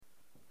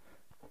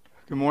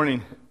Good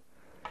morning.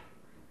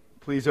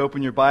 Please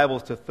open your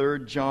Bibles to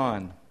 3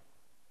 John.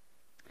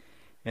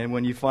 And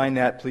when you find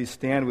that, please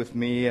stand with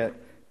me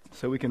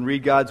so we can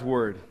read God's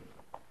Word.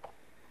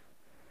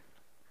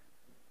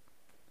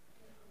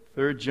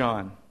 3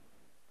 John.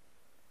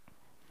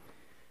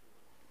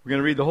 We're going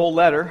to read the whole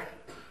letter.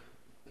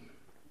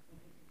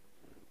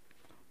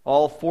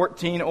 All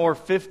 14 or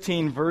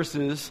 15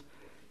 verses,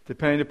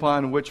 depending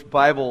upon which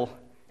Bible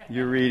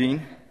you're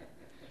reading.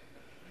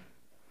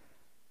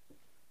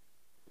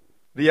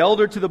 The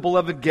elder to the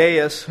beloved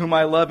Gaius, whom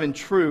I love in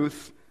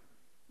truth,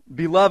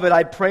 Beloved,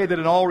 I pray that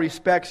in all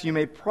respects you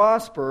may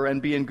prosper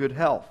and be in good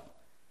health,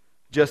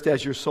 just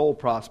as your soul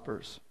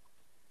prospers.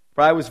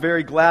 For I was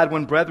very glad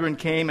when brethren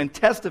came and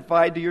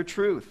testified to your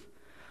truth.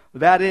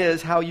 That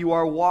is, how you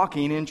are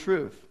walking in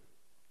truth.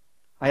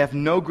 I have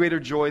no greater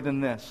joy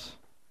than this,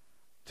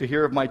 to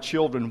hear of my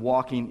children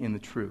walking in the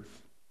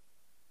truth.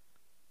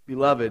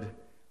 Beloved,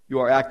 you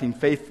are acting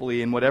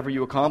faithfully in whatever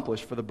you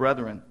accomplish for the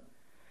brethren,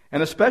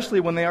 and especially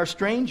when they are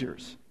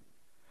strangers.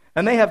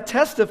 And they have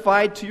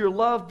testified to your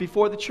love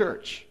before the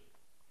church.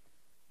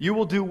 You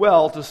will do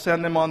well to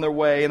send them on their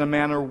way in a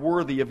manner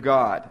worthy of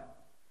God.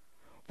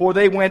 For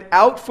they went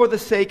out for the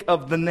sake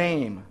of the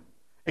name,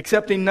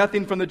 accepting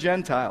nothing from the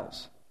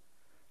Gentiles.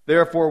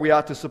 Therefore we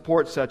ought to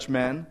support such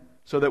men,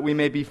 so that we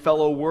may be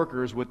fellow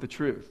workers with the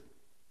truth.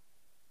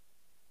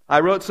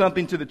 I wrote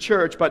something to the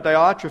church, but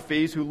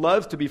Diotrephes, who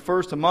loves to be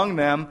first among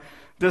them,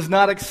 does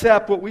not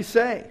accept what we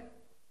say.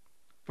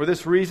 For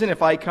this reason,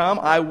 if I come,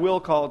 I will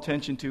call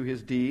attention to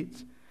his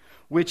deeds,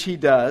 which he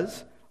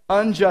does,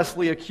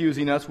 unjustly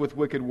accusing us with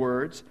wicked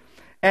words.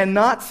 And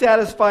not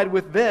satisfied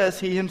with this,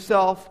 he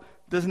himself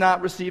does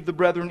not receive the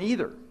brethren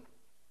either.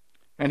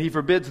 And he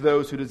forbids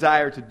those who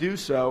desire to do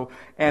so,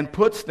 and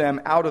puts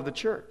them out of the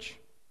church.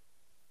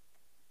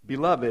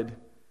 Beloved,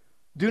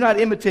 do not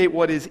imitate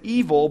what is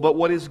evil, but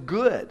what is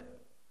good.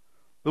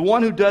 The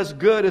one who does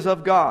good is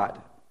of God.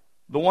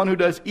 The one who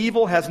does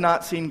evil has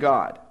not seen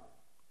God.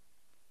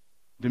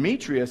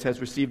 Demetrius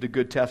has received a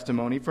good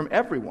testimony from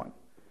everyone,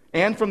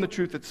 and from the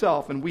truth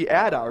itself, and we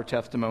add our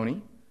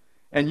testimony,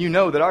 and you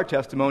know that our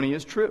testimony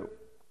is true.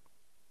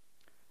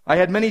 I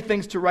had many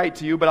things to write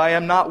to you, but I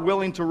am not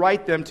willing to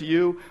write them to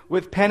you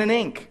with pen and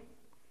ink.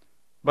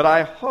 But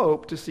I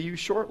hope to see you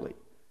shortly,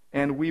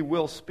 and we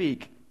will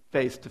speak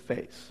face to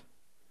face.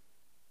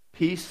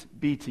 Peace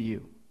be to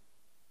you.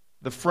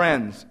 The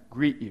friends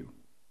greet you.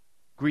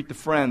 Greet the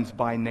friends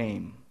by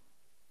name.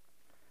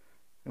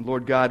 And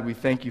Lord God, we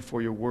thank you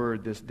for your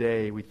word this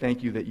day. We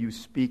thank you that you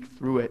speak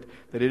through it,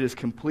 that it is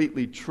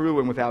completely true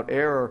and without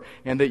error,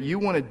 and that you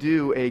want to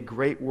do a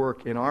great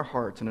work in our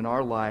hearts and in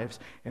our lives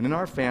and in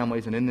our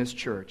families and in this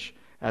church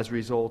as a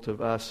result of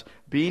us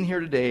being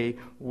here today,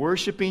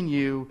 worshiping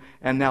you,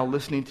 and now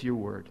listening to your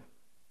word.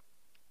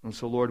 And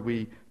so, Lord,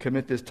 we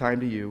commit this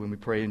time to you, and we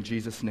pray in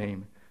Jesus'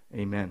 name,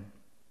 amen.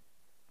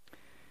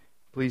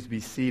 Please be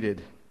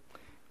seated.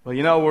 Well,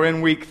 you know, we're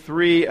in week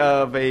 3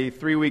 of a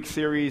 3-week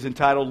series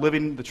entitled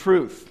Living the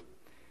Truth.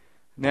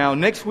 Now,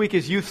 next week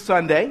is Youth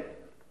Sunday.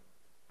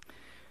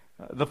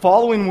 The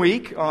following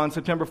week, on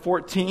September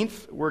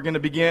 14th, we're going to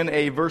begin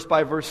a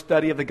verse-by-verse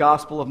study of the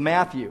Gospel of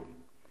Matthew.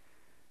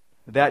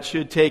 That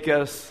should take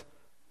us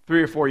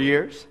 3 or 4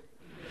 years.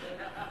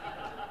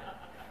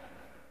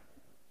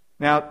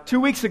 Now, 2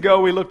 weeks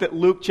ago, we looked at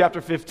Luke chapter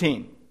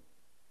 15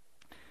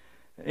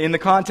 in the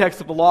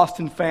context of the lost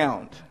and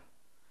found.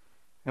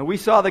 And we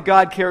saw that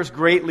God cares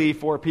greatly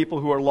for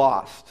people who are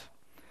lost,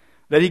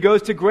 that he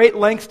goes to great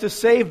lengths to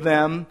save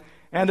them,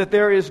 and that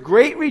there is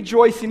great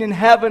rejoicing in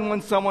heaven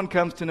when someone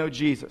comes to know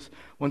Jesus,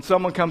 when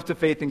someone comes to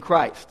faith in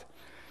Christ.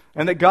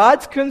 And that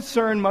God's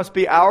concern must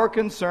be our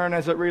concern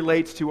as it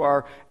relates to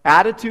our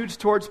attitudes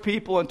towards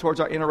people and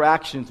towards our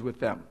interactions with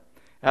them,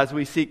 as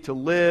we seek to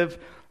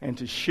live and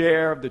to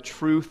share the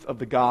truth of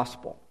the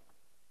gospel.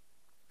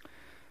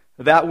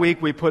 That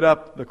week we put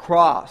up the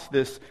cross,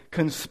 this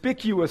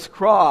conspicuous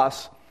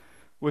cross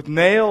with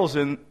nails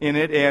in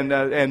it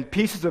and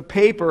pieces of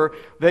paper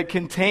that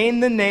contain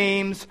the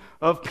names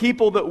of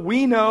people that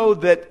we know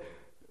that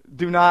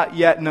do not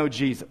yet know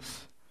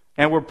Jesus.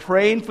 And we're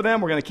praying for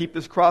them. We're going to keep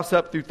this cross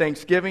up through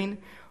Thanksgiving.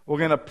 We're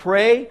going to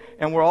pray,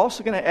 and we're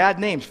also going to add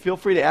names. Feel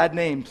free to add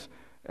names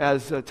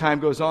as time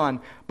goes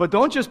on. But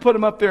don't just put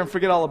them up there and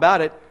forget all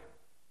about it.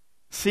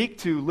 Seek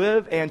to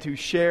live and to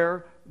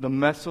share the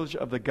message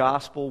of the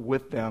gospel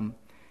with them,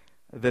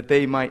 that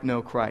they might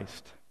know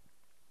Christ.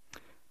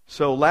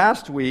 So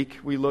last week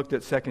we looked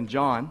at 2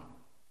 John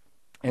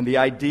and the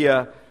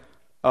idea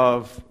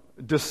of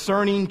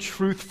discerning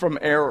truth from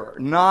error,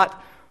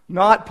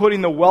 not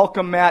putting the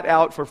welcome mat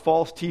out for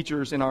false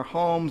teachers in our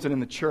homes and in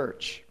the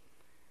church.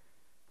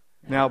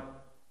 Now,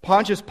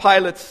 Pontius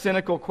Pilate's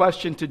cynical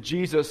question to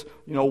Jesus,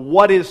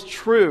 what is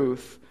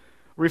truth,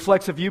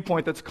 reflects a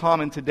viewpoint that's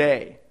common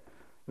today.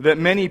 That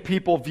many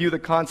people view the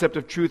concept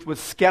of truth with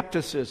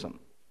skepticism.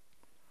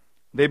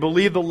 They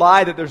believe the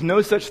lie that there's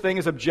no such thing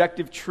as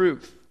objective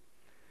truth.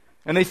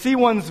 And they see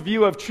one's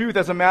view of truth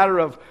as a matter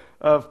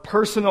of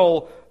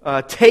personal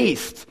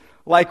taste,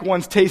 like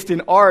one's taste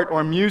in art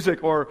or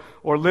music or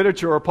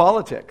literature or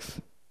politics.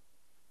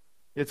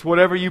 It's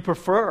whatever you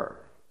prefer.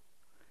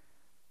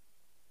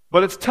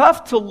 But it's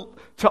tough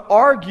to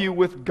argue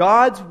with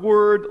God's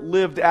word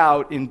lived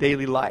out in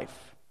daily life.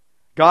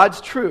 God's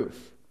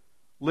truth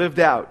lived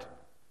out.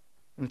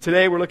 And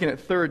today we're looking at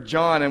 3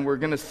 John, and we're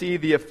going to see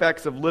the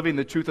effects of living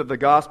the truth of the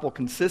gospel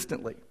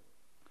consistently.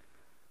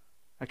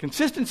 Now,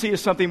 consistency is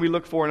something we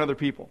look for in other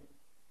people.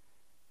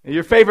 And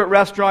your favorite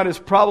restaurant is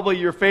probably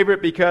your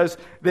favorite because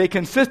they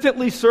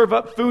consistently serve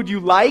up food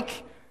you like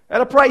at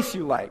a price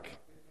you like.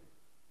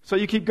 So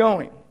you keep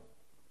going.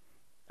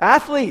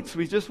 Athletes,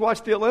 we just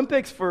watched the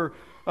Olympics for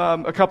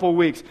a couple of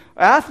weeks.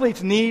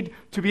 Athletes need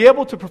to be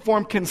able to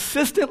perform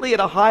consistently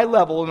at a high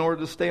level in order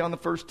to stay on the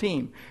first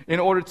team, in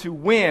order to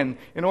win,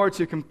 in order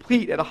to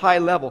compete at a high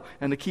level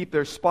and to keep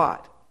their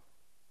spot.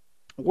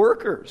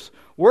 Workers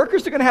are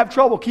going to have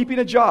trouble keeping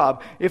a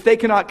job if they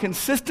cannot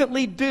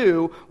consistently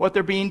do what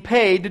they're being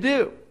paid to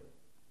do.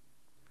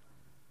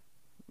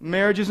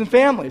 Marriages and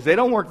families, they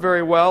don't work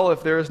very well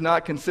if there is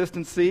not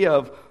consistency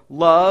of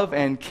love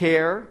and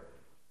care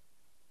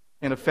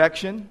and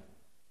affection.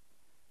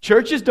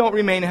 Churches don't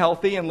remain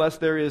healthy unless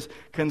there is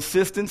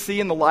consistency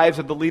in the lives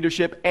of the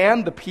leadership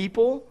and the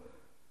people,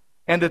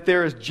 and that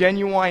there is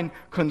genuine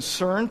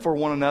concern for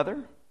one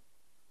another.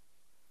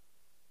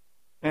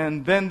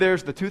 And then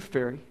there's the tooth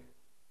fairy.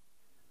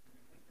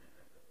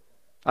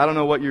 I don't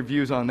know what your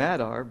views on that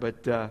are,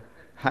 but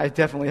I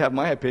definitely have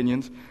my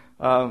opinions.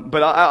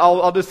 But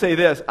I'll just say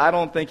this. I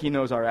don't think he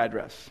knows our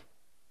address.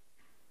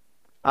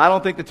 I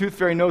don't think the tooth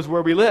fairy knows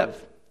where we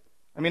live.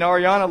 I mean,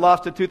 Ariana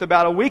lost a tooth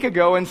about a week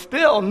ago and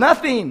still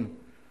nothing.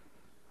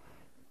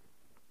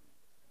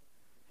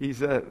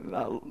 He's,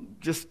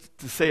 just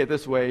to say it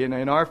this way,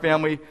 in our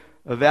family,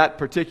 that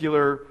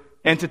particular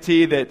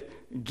entity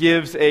that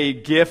gives a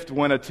gift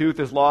when a tooth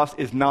is lost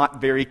is not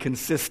very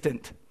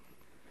consistent.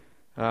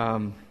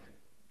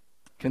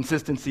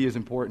 Consistency is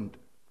important.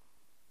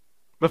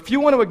 But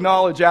few want to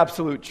acknowledge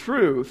absolute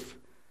truth,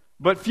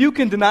 but few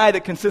can deny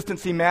that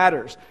consistency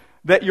matters.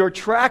 That your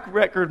track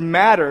record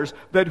matters,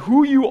 that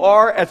who you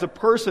are as a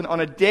person on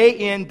a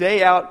day-in,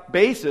 day-out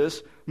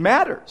basis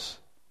matters.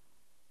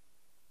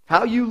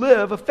 How you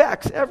live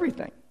affects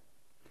everything.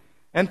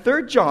 And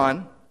 3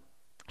 John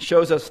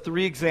shows us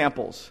 3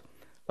 examples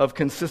of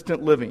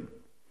consistent living.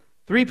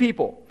 3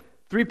 people,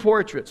 3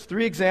 portraits,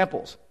 3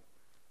 examples.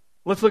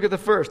 Let's look at the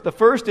first. The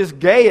first is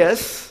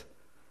Gaius,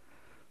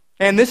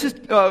 and this is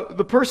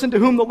the person to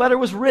whom the letter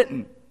was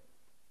written.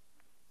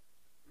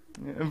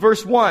 In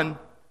verse 1,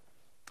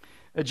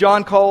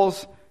 John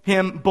calls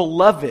him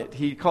beloved.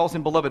 He calls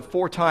him beloved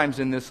 4 times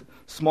in this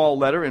small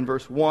letter, in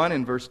verse 1,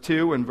 in verse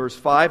 2, in verse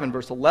 5, and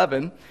verse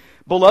 11.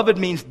 Beloved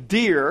means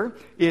dear.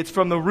 It's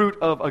from the root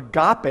of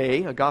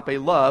agape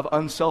love,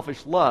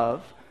 unselfish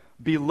love.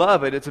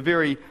 Beloved, it's a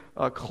very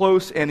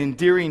close and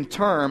endearing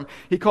term.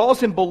 He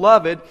calls him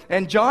beloved,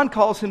 and John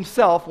calls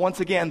himself, once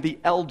again, the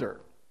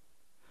elder.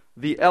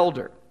 The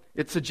elder.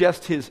 It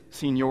suggests his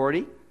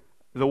seniority.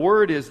 The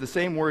word is the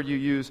same word you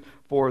use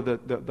for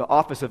the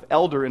office of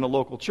elder in a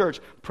local church,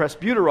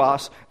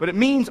 presbyteros, but it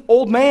means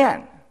old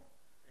man.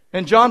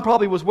 And John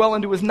probably was well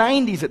into his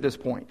 90s at this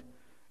point,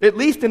 at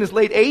least in his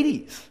late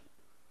 80s.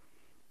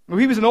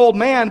 He was an old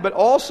man, but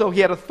also he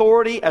had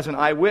authority as an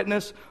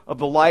eyewitness of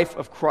the life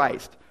of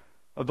Christ,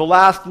 of the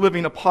last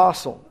living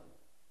apostle.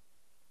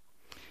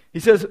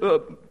 He says,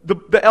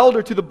 the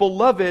elder to the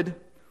beloved,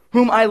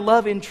 whom I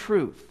love in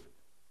truth.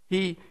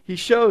 He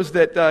shows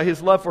that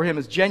his love for him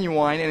is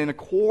genuine and in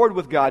accord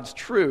with God's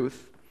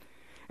truth.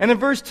 And in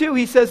verse 2,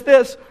 he says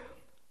this,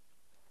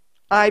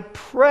 I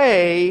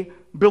pray,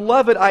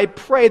 beloved, I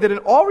pray that in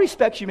all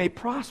respects you may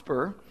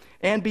prosper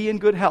and be in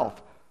good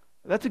health.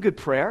 That's a good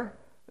prayer,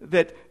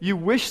 that you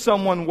wish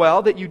someone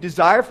well, that you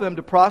desire for them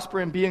to prosper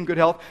and be in good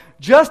health,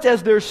 just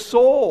as their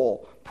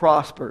soul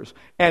prospers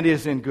and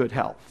is in good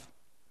health.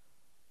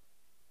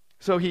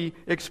 So he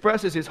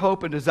expresses his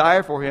hope and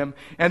desire for him.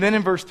 And then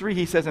in verse 3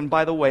 he says, and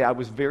by the way, I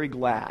was very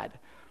glad.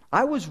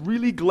 I was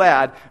really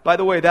glad. By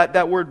the way,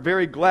 that word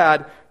very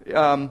glad,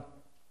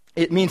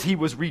 it means he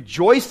was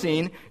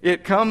rejoicing.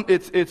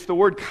 It's the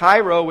word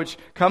kairo, which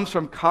comes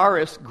from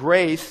charis,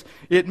 grace.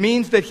 It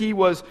means that he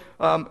was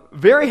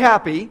very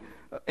happy,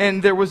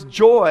 and there was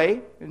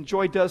joy, and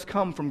joy does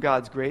come from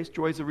God's grace.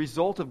 Joy is a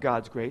result of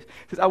God's grace.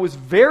 He says, I was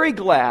very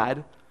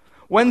glad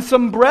when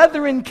some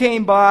brethren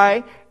came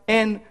by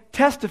and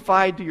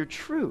testified to your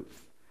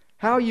truth,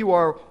 how you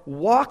are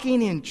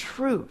walking in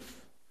truth.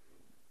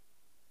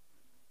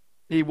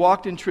 He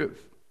walked in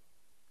truth.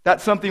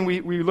 That's something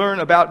we learn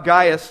about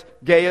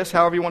Gaius,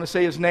 however you want to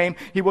say his name.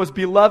 He was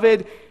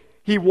beloved.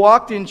 He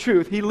walked in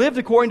truth. He lived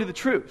according to the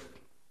truth.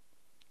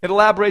 It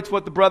elaborates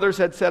what the brothers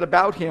had said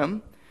about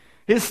him.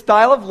 His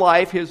style of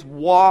life, his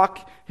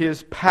walk,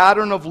 his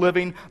pattern of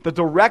living, the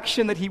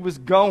direction that he was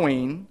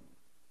going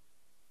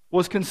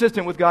was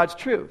consistent with God's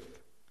truth.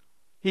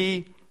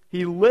 He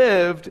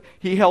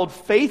held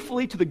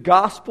faithfully to the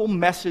gospel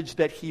message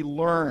that he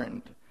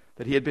learned,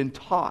 that he had been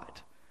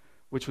taught,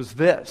 which was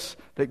this,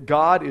 that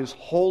God is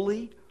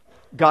holy,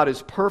 God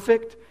is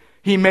perfect,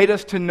 He made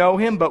us to know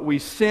Him, but we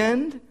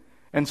sinned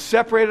and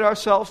separated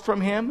ourselves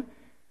from Him.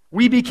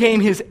 We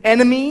became His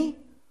enemy,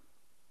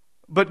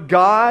 but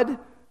God,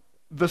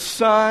 the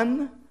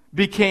Son,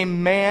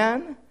 became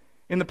man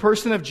in the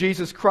person of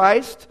Jesus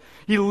Christ.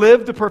 He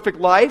lived a perfect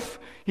life.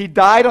 He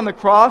died on the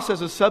cross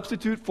as a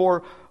substitute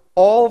for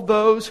all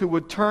those who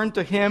would turn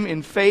to Him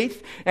in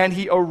faith, and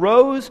He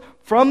arose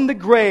from the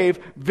grave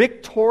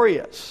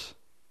victorious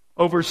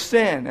over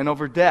sin and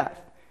over death.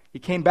 He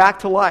came back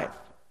to life.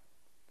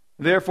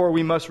 Therefore,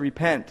 we must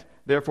repent.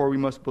 Therefore, we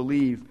must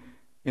believe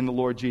in the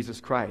Lord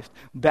Jesus Christ.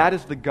 That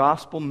is the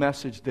gospel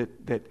message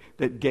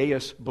that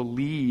Gaius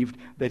believed,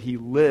 that he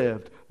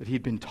lived, that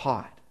he'd been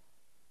taught.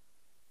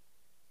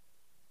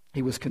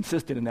 He was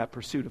consistent in that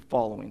pursuit of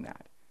following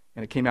that,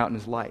 and it came out in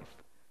his life.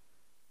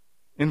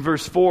 In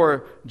verse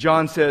 4,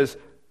 John says,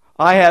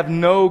 I have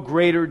no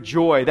greater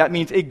joy. That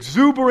means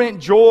exuberant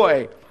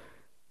joy,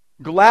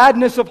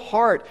 gladness of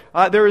heart.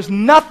 There is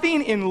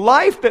nothing in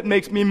life that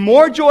makes me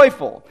more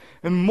joyful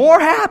and more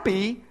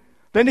happy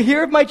than to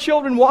hear of my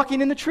children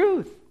walking in the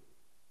truth.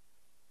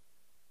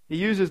 He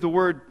uses the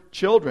word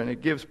children.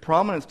 It gives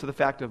prominence to the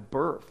fact of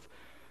birth,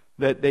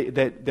 that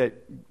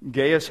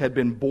Gaius had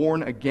been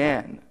born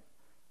again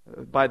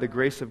by the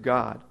grace of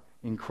God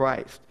in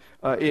Christ.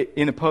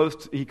 In a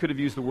post, he could have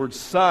used the word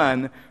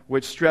son,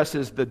 which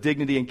stresses the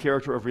dignity and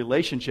character of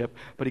relationship,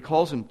 but he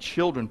calls them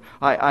children.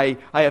 I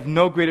have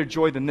no greater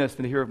joy than this,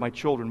 than to hear of my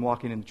children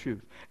walking in the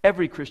truth.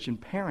 Every Christian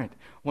parent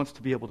wants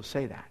to be able to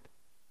say that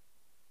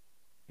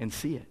and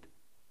see it.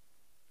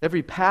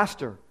 Every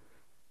pastor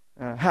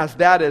has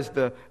that as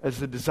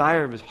the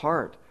desire of his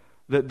heart,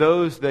 that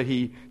those that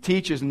he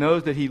teaches and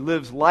those that he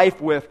lives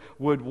life with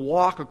would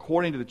walk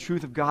according to the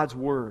truth of God's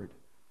Word.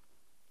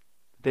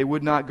 They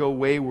would not go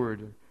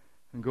wayward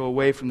and go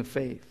away from the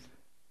faith.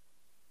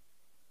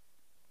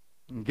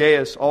 And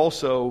Gaius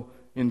also,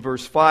 in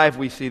verse 5,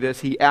 we see this,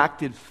 he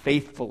acted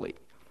faithfully.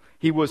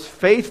 He was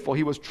faithful.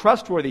 He was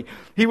trustworthy.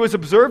 He was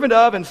observant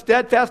of and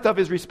steadfast of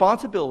his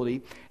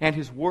responsibility and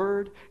his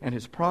word and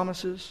his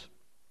promises.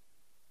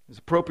 It's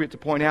appropriate to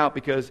point out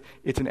because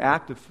it's an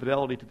act of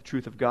fidelity to the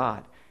truth of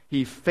God.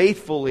 He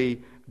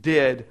faithfully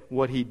did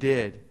what he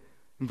did.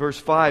 In verse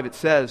 5 it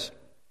says,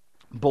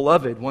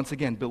 Beloved, once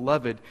again,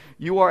 beloved,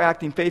 you are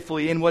acting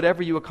faithfully in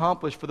whatever you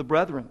accomplish for the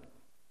brethren,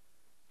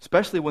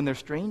 especially when they're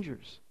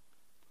strangers.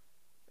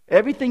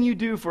 Everything you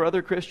do for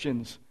other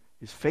Christians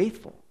is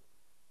faithful,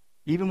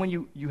 even when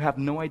you have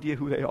no idea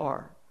who they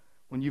are,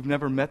 when you've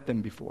never met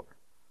them before.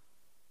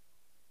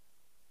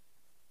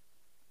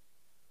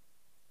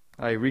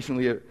 I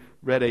recently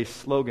read a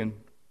slogan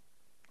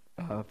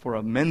for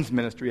a men's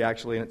ministry,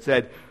 actually, and it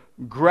said,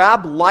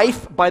 grab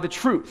life by the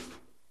truth.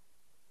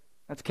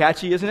 That's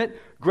catchy, isn't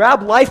it?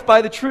 Grab life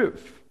by the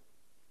truth.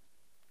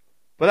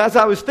 But as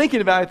I was thinking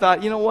about it, I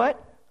thought, you know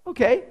what?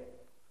 Okay,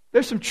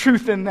 there's some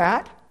truth in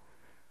that.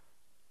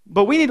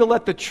 But we need to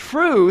let the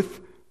truth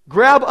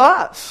grab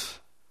us.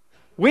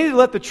 We need to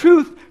let the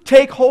truth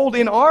take hold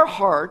in our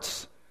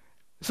hearts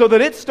so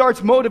that it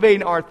starts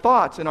motivating our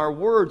thoughts and our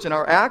words and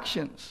our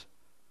actions.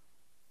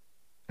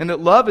 And that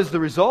love is the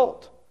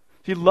result.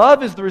 See,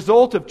 love is the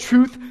result of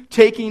truth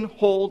taking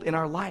hold in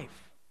our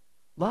life.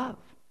 Love.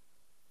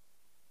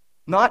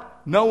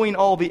 Not knowing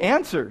all the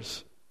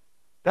answers.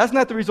 That's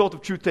not the result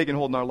of truth taking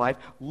hold in our life.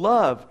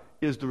 Love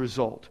is the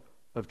result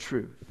of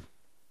truth.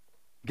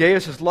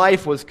 Gaius'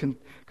 life was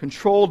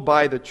controlled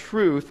by the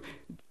truth,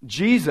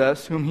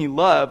 Jesus, whom he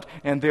loved,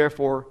 and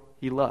therefore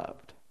he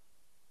loved.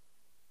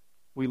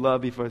 We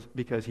love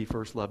because he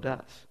first loved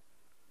us.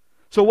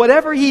 So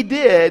whatever he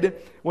did,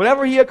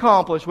 whatever he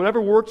accomplished, whatever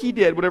work he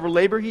did, whatever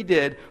labor he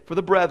did for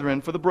the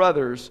brethren, for the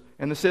brothers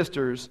and the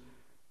sisters,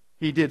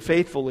 he did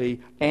faithfully,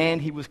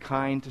 and he was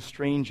kind to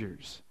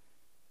strangers.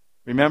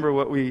 Remember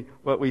what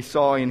we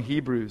saw in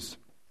Hebrews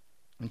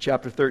in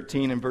chapter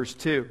 13 and verse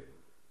 2.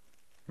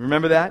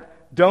 Remember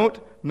that? Don't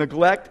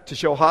neglect to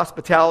show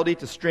hospitality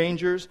to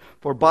strangers,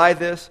 for by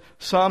this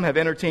some have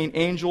entertained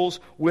angels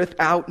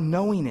without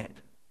knowing it,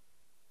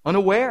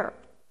 unaware.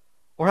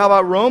 Or how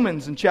about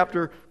Romans in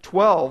chapter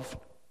 12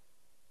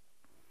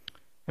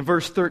 and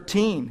verse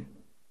 13?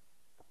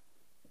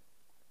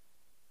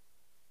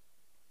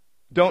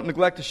 Don't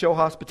neglect to show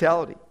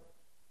hospitality.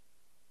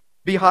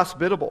 Be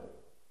hospitable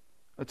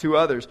to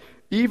others,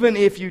 even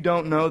if you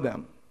don't know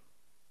them.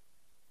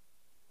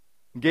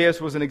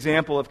 Gaius was an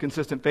example of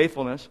consistent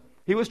faithfulness.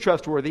 He was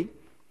trustworthy.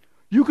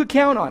 You could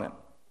count on him.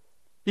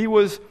 He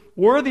was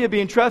worthy of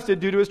being trusted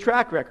due to his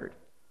track record.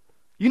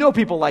 You know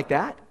people like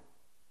that.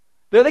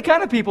 They're the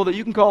kind of people that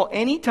you can call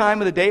any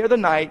time of the day or the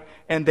night,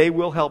 and they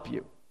will help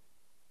you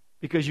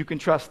because you can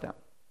trust them.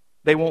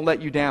 They won't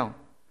let you down.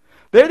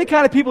 They're the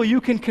kind of people you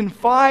can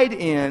confide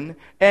in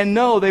and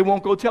know they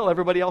won't go tell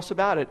everybody else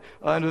about it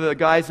under the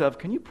guise of,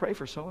 can you pray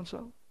for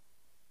so-and-so?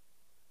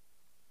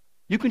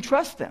 You can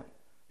trust them.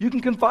 You can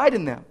confide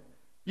in them.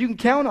 You can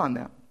count on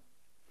them.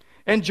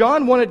 And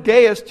John wanted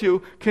Gaius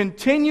to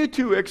continue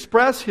to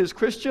express his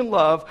Christian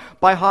love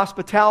by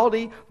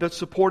hospitality that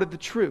supported the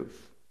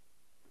truth.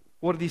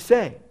 What did he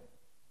say?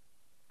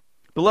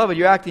 Beloved,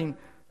 you're acting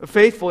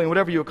faithfully in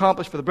whatever you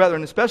accomplish for the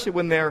brethren, especially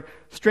when they're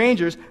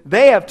strangers,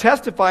 they have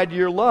testified to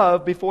your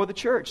love before the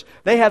church.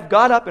 They have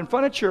got up in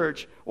front of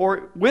church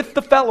or with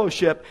the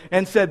fellowship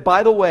and said,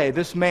 by the way,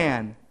 this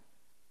man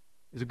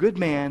is a good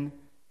man.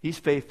 He's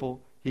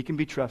faithful. He can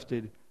be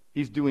trusted.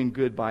 He's doing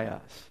good by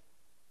us.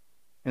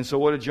 And so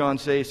what did John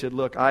say? He said,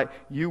 look,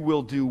 you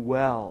will do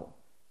well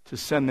to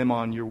send them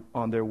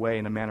on their way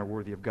in a manner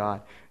worthy of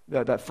God.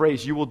 That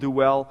phrase, you will do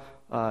well,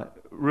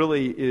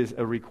 really is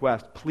a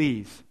request.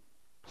 Please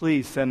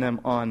send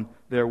them on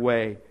their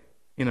way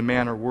in a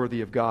manner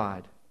worthy of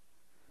God.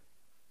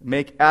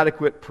 Make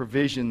adequate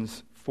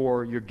provisions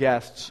for your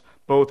guests,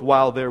 both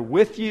while they're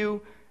with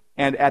you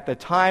and at the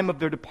time of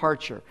their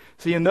departure.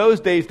 See, in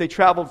those days, they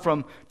traveled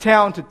from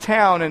town to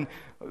town, and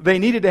they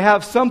needed to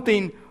have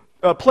something,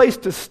 a place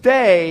to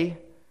stay,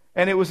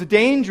 and it was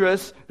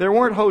dangerous. There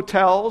weren't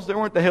hotels. There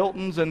weren't the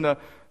Hiltons and the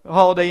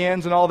Holiday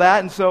Inns and all that,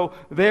 and so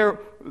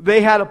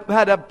they had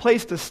a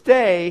place to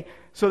stay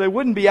so they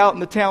wouldn't be out in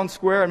the town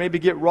square and maybe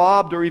get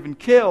robbed or even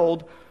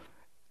killed.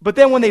 But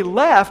then when they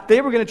left,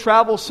 they were going to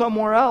travel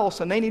somewhere else,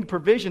 and they needed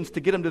provisions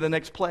to get them to the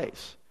next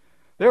place.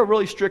 There were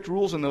really strict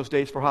rules in those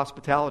days for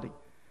hospitality.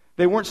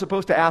 They weren't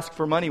supposed to ask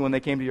for money when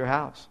they came to your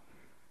house.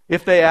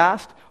 If they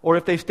asked, or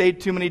if they stayed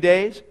too many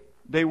days,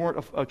 they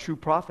weren't a true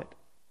prophet.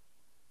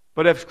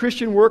 But if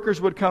Christian workers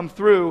would come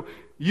through,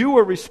 you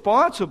were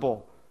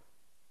responsible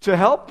to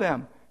help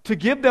them, to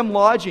give them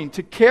lodging,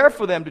 to care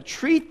for them, to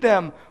treat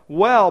them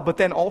well, but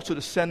then also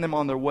to send them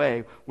on their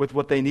way with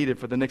what they needed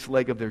for the next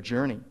leg of their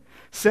journey.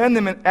 Send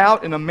them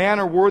out in a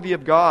manner worthy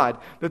of God,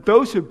 that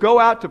those who go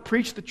out to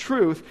preach the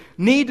truth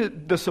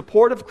need the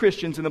support of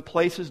Christians in the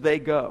places they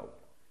go,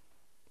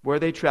 where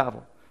they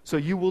travel. So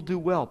you will do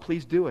well.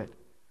 Please do it.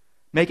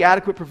 Make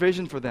adequate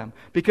provision for them.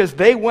 Because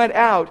they went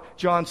out,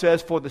 John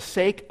says, for the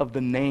sake of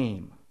the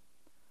name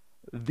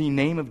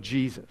of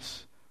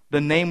Jesus.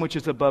 The name which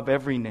is above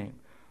every name.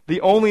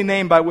 The only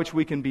name by which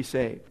we can be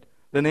saved.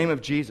 The name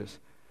of Jesus.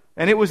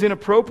 And it was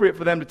inappropriate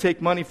for them to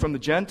take money from the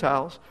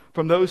Gentiles,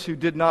 from those who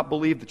did not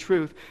believe the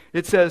truth.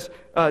 It says,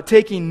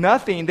 taking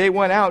nothing, they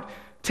went out,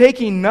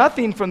 taking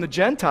nothing from the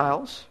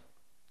Gentiles,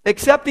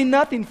 accepting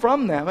nothing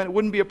from them, and it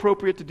wouldn't be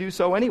appropriate to do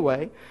so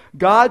anyway.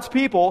 God's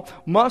people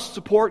must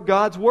support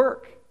God's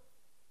work.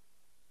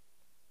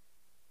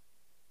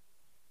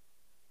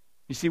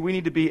 You see, we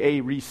need to be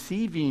a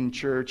receiving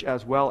church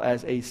as well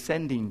as a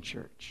sending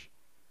church.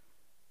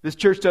 This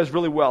church does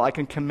really well. I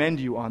can commend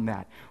you on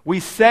that.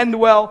 We send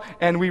well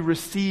and we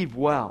receive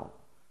well.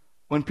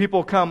 When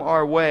people come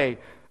our way,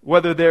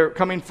 whether they're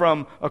coming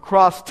from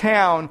across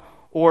town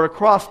or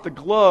across the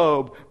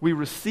globe, we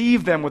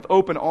receive them with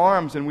open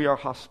arms and we are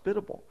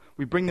hospitable.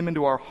 We bring them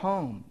into our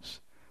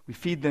homes. We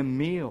feed them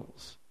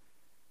meals.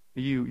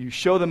 You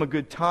show them a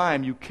good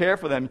time. You care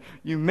for them.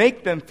 You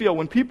make them feel.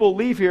 When people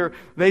leave here,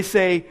 they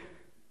say,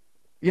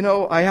 you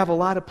know, I have a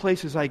lot of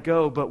places I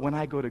go, but when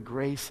I go to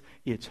Grace,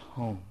 it's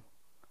home.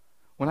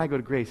 When I go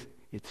to Grace,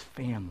 it's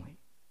family.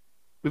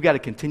 We've got to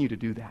continue to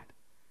do that.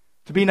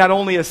 To be not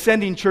only a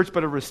sending church,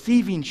 but a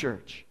receiving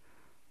church.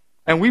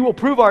 And we will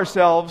prove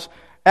ourselves,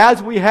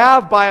 as we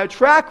have by a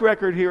track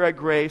record here at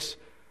Grace,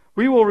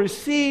 we will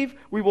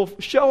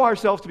show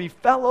ourselves to be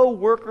fellow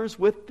workers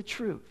with the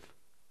truth.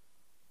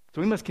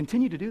 So we must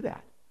continue to do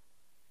that.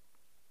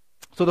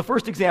 So the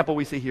first example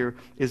we see here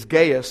is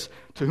Gaius,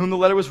 to whom the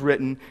letter was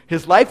written.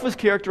 His life was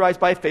characterized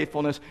by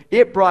faithfulness.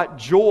 It brought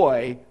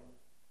joy.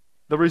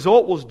 The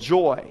result was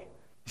joy.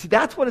 See,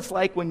 that's what it's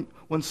like when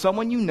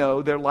someone you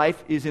know, their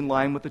life is in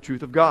line with the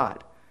truth of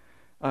God.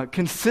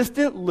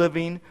 Consistent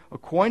living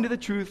according to the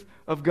truth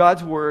of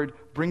God's Word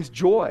brings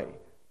joy.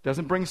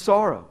 Doesn't bring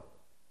sorrow.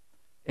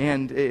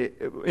 And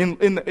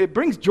it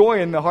brings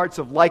joy in the hearts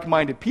of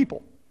like-minded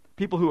people.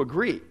 People who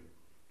agree.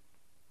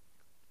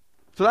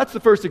 So that's the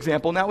first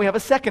example. Now we have a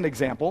second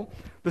example.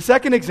 The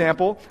second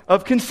example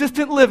of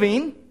consistent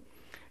living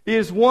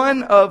is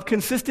one of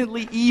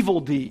consistently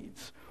evil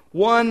deeds.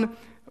 One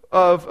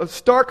of a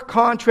stark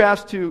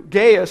contrast to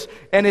Gaius,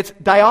 and it's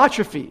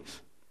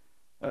Diotrephes.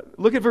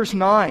 Look at verse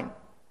 9.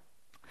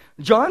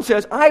 John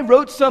says, I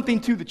wrote something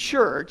to the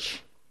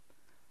church,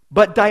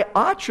 but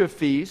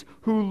Diotrephes,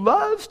 who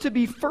loves to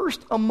be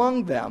first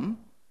among them,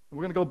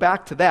 we're going to go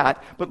back to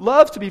that, but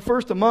loves to be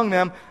first among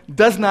them,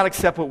 does not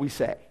accept what we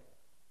say.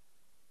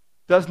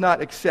 Does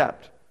not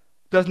accept,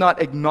 does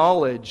not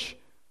acknowledge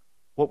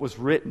what was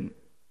written,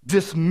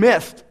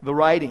 dismissed the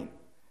writing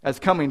as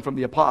coming from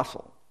the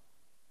apostle.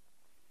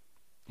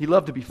 He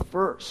loved to be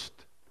first.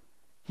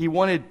 He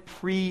wanted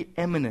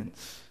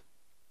preeminence.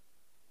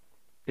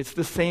 It's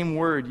the same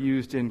word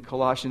used in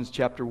Colossians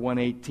chapter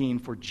 1:18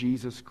 for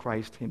Jesus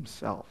Christ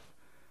himself,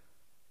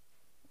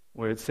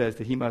 where it says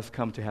that he must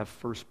come to have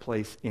first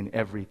place in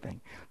everything,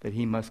 that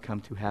he must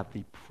come to have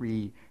the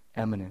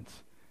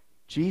preeminence.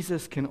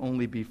 Jesus can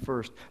only be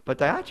first. But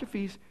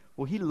Diotrephes,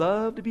 well, he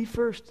loved to be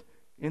first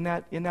in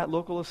that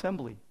local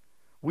assembly.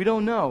 We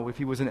don't know if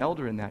he was an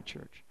elder in that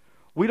church.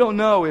 We don't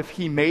know if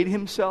he made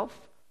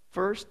himself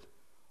first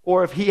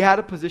Or if he had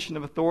a position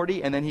of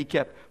authority and then he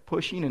kept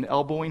pushing and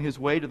elbowing his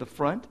way to the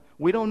front.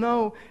 We don't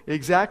know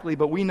exactly,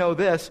 but we know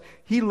this.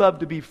 He loved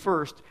to be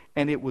first,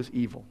 and it was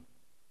evil.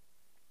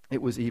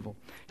 It was evil.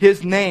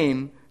 His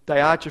name,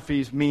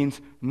 Diotrephes, means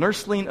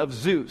nursling of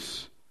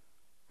Zeus,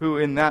 who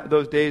in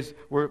those days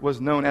was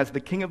known as the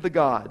king of the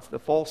gods, the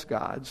false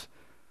gods.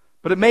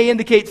 But it may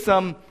indicate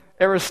some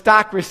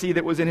aristocracy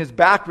that was in his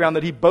background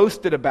that he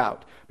boasted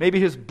about. Maybe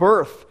his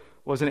birth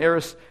was an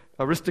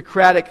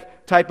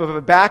aristocratic type of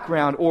a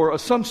background or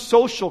some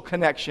social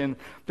connection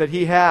that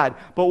he had.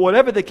 But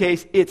whatever the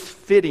case, it's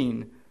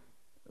fitting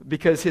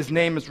because his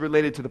name is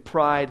related to the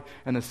pride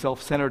and the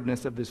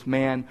self-centeredness of this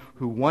man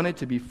who wanted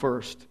to be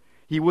first.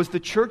 He was the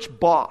church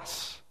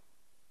boss.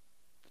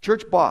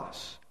 Church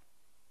boss.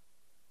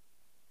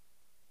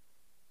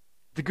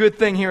 The good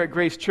thing here at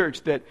Grace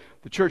Church that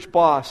the church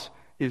boss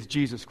is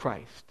Jesus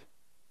Christ.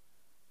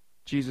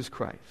 Jesus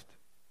Christ.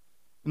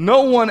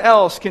 No one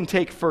else can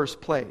take first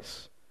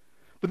place.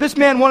 But this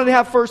man wanted to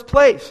have first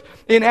place.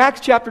 In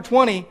Acts chapter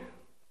 20,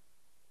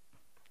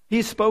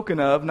 he's spoken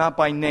of, not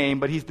by name,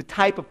 but he's the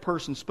type of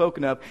person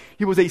spoken of.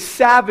 He was a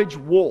savage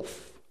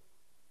wolf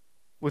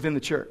within the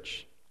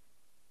church.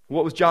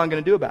 What was John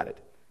going to do about it?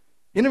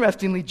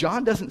 Interestingly,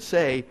 John doesn't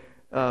say,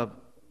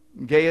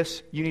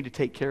 Gaius, you need to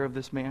take care of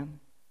this man.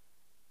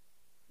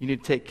 You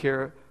need to take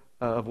care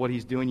of what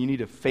he's doing. You need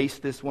to face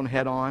this one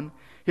head on.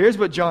 Here's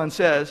what John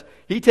says.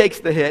 He takes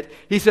the hit.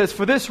 He says,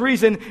 for this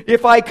reason,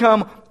 if I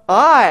come,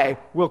 I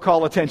will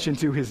call attention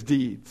to his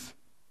deeds.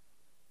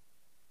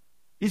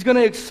 He's going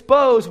to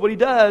expose what he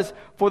does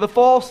for the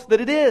false that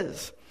it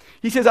is.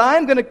 He says,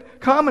 I'm going to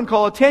come and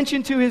call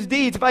attention to his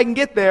deeds if I can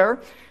get there,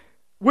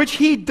 which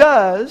he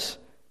does.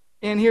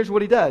 And here's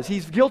what he does.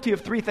 He's guilty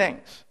of three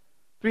things.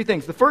 Three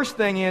things. The first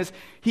thing is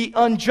he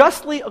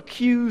unjustly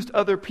accused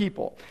other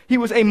people. He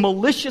was a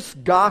malicious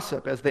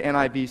gossip, as the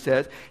NIV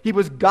says. He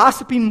was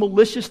gossiping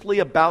maliciously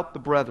about the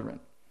brethren.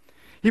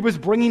 He was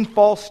bringing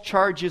false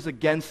charges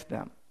against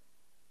them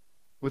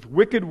with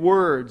wicked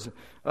words.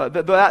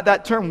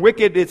 That term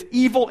wicked is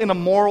evil in a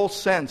moral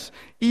sense,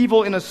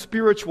 evil in a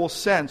spiritual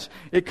sense.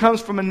 It comes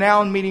from a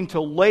noun meaning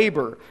to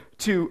labor,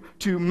 to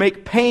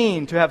make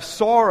pain, to have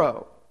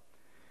sorrow.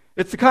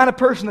 It's the kind of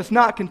person that's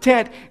not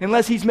content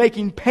unless he's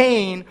making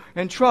pain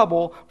and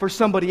trouble for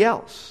somebody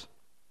else.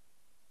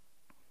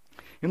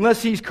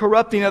 Unless he's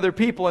corrupting other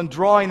people and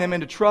drawing them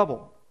into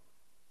trouble.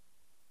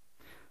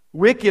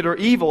 Wicked or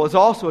evil is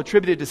also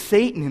attributed to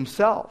Satan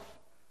himself.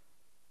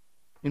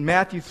 In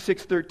Matthew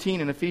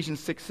 6:13 and Ephesians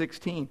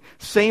 6:16,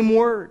 same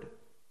word.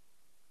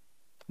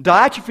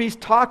 Diotrephes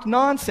talked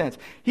nonsense.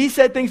 He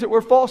said things that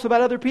were false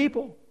about other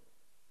people.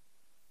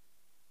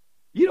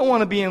 You don't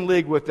want to be in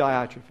league with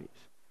Diotrephes.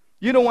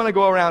 You don't want to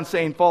go around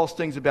saying false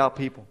things about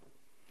people.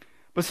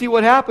 But see,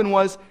 what happened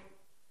was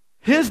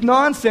his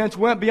nonsense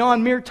went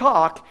beyond mere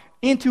talk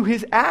into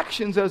his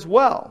actions as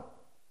well.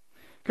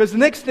 Because the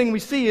next thing we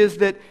see is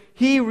that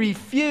he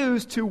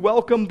refused to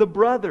welcome the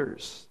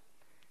brothers.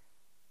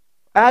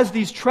 As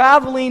these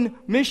traveling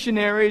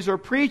missionaries or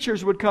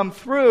preachers would come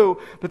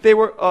through that they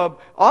were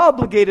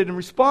obligated and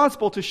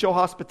responsible to show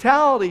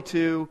hospitality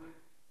to,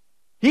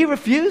 he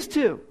refused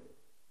to.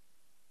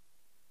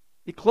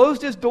 He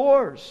closed his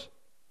doors.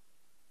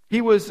 He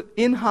was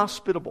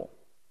inhospitable.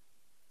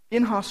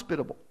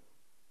 Inhospitable.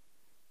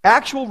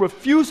 Actual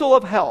refusal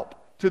of help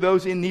to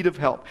those in need of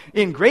help.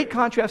 In great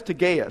contrast to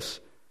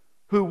Gaius,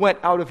 who went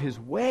out of his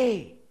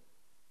way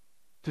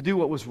to do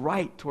what was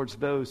right towards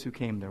those who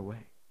came their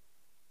way.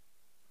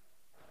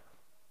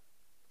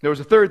 There was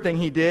a third thing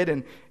he did,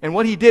 and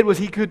what he did was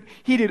he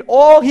did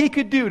all he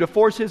could do to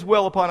force his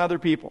will upon other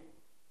people.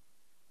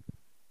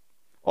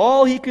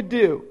 All he could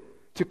do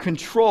to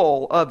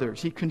control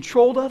others. He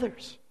controlled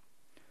others.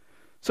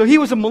 So he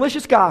was a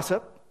malicious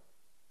gossip,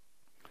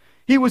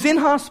 he was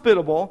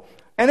inhospitable,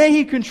 and then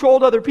he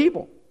controlled other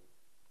people.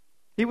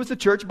 He was the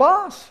church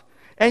boss.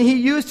 And he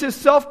used his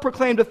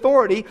self-proclaimed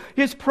authority,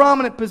 his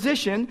prominent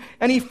position,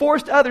 and he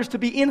forced others to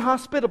be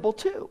inhospitable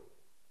too.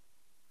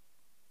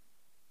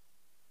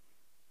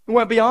 He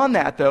went beyond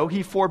that, though.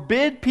 He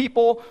forbid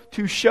people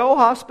to show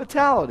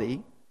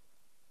hospitality,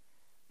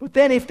 but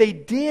then if they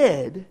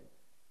did,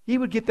 he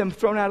would get them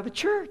thrown out of the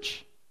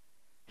church.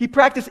 He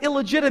practiced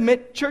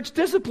illegitimate church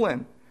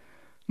discipline.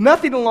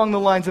 Nothing along the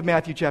lines of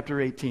Matthew chapter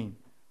 18.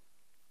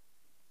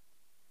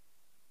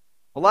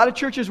 A lot of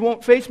churches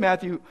won't face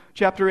Matthew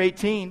chapter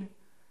 18.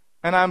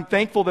 And I'm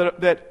thankful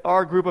that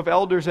our group of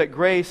elders at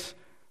Grace,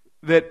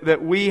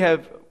 that we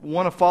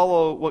want to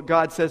follow what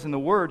God says in the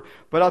Word.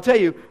 But I'll tell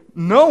you,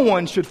 no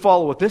one should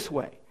follow it this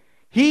way.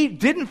 He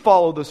didn't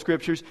follow the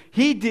Scriptures.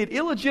 He did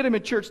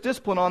illegitimate church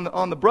discipline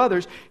on the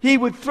brothers. He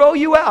would throw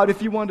you out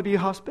if you wanted to be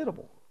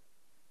hospitable.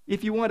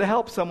 If you wanted to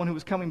help someone who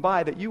was coming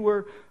by, that you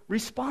were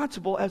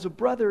responsible as a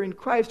brother in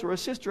Christ or a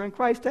sister in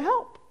Christ to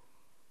help.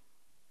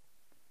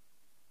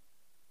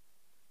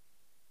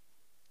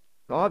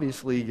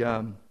 Obviously,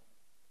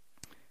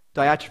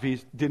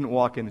 Diotrephes didn't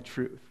walk in the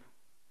truth.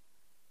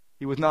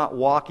 He was not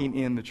walking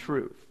in the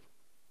truth.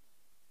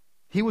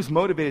 He was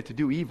motivated to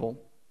do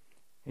evil,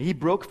 and he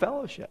broke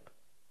fellowship.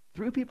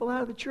 Threw people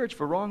out of the church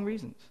for wrong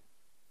reasons.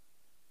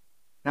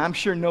 Now, I'm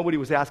sure nobody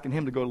was asking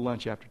him to go to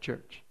lunch after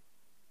church.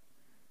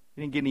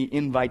 He didn't get any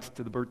invites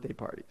to the birthday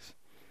parties.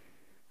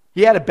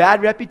 He had a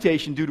bad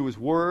reputation due to his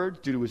words,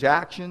 due to his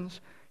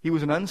actions. He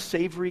was an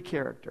unsavory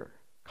character,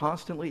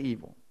 constantly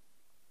evil.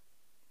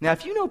 Now,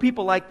 if you know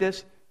people like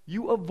this,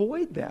 you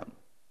avoid them.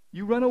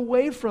 You run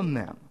away from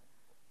them.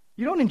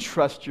 You don't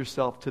entrust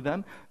yourself to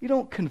them. You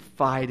don't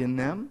confide in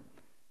them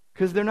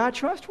because they're not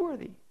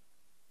trustworthy.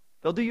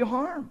 They'll do you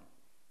harm.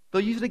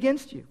 They'll use it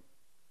against you.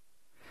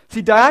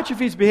 See,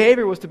 Diotrephes'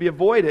 behavior was to be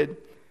avoided,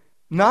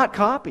 not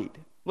copied.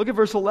 Look at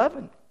verse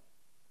 11.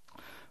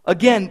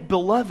 Again,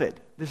 beloved,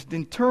 this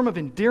term of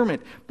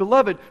endearment,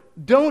 beloved,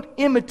 don't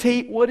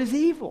imitate what is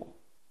evil.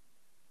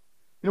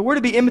 You know, we're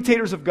to be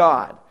imitators of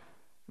God.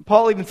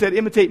 Paul even said,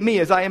 imitate me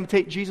as I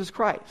imitate Jesus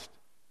Christ.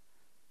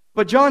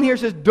 But John here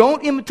says,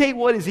 don't imitate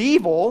what is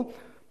evil,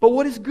 but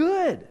what is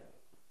good.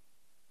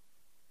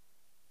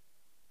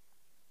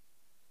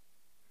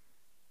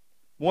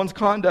 One's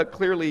conduct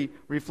clearly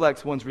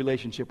reflects one's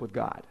relationship with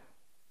God.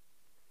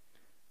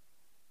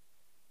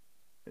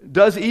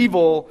 Does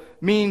evil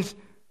means,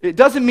 it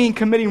doesn't mean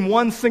committing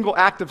one single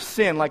act of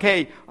sin, like,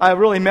 hey, I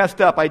really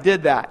messed up, I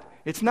did that.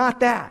 It's not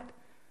that.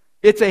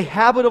 It's a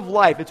habit of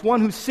life. It's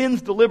one who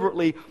sins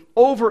deliberately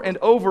over and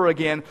over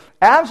again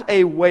as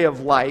a way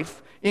of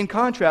life, in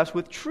contrast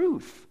with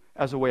truth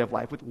as a way of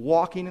life, with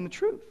walking in the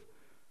truth.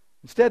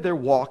 Instead, they're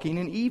walking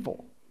in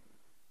evil.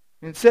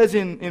 And it says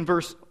in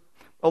verse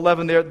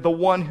 11 there, the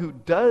one who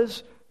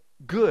does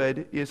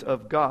good is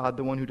of God.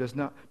 The one who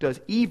does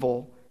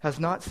evil has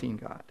not seen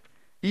God.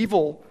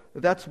 Evil,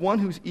 that's one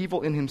who's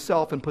evil in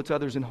himself and puts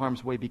others in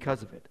harm's way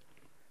because of it.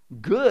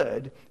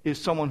 Good is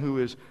someone who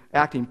is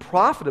acting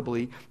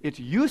profitably. It's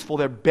useful.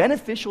 They're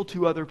beneficial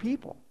to other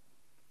people.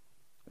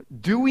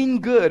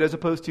 Doing good as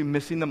opposed to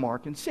missing the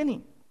mark and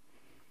sinning.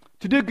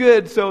 To do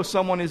good so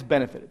someone is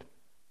benefited.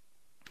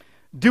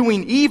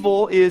 Doing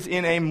evil is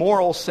in a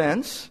moral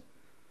sense.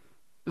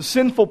 The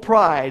sinful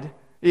pride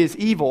is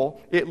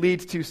evil. It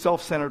leads to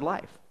self-centered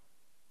life.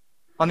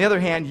 On the other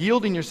hand,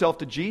 yielding yourself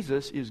to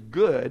Jesus is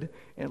good,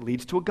 and it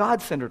leads to a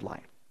God-centered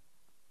life.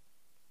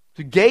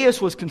 So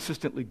Gaius was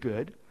consistently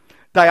good.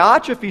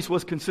 Diotrephes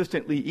was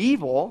consistently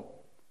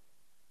evil.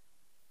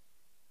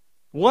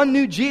 One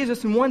knew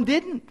Jesus and one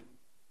didn't.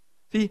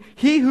 See,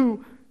 he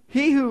who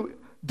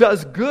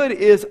does good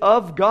is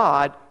of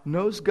God,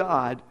 knows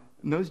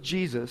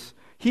Jesus.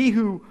 He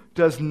who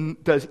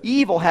does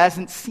evil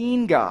hasn't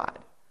seen God.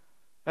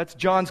 That's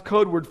John's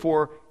code word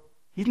for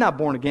he's not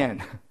born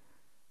again.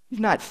 He's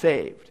not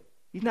saved.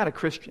 He's not a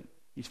Christian.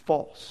 He's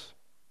false.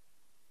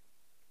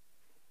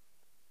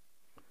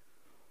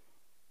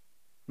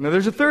 Now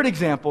there's a third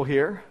example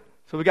here.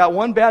 So we got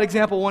one bad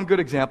example, one good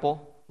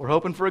example. We're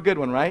hoping for a good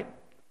one, right?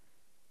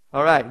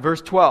 All right,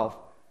 verse 12.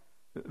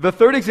 The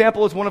third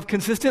example is one of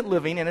consistent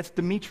living, and it's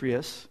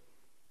Demetrius.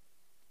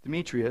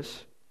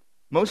 Demetrius,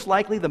 most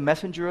likely the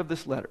messenger of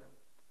this letter.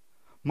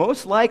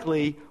 Most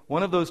likely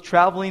one of those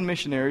traveling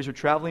missionaries or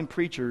traveling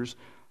preachers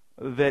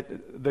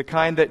that the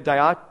kind that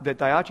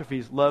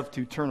Diotrephes loved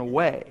to turn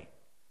away.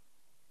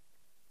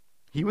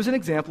 He was an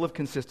example of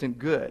consistent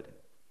good.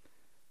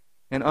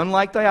 And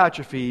unlike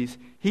Diotrephes,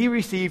 he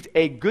received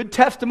a good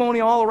testimony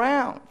all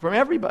around from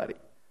everybody.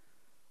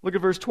 Look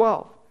at verse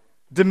 12.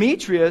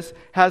 Demetrius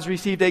has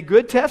received a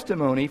good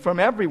testimony from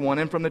everyone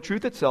and from the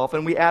truth itself,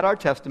 and we add our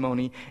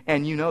testimony,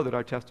 and you know that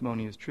our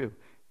testimony is true.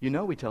 You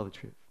know we tell the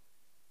truth.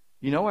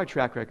 You know our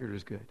track record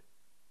is good.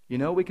 You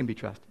know we can be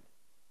trusted.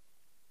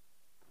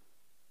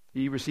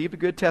 He received a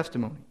good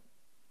testimony.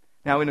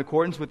 Now, in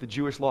accordance with the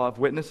Jewish law of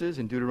witnesses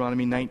in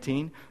Deuteronomy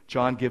 19,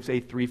 John gives a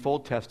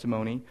threefold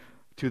testimony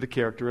to the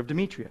character of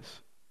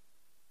Demetrius.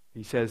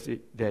 He says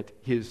that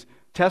his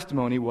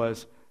testimony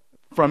was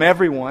from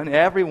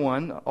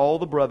everyone, all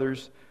the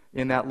brothers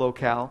in that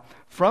locale,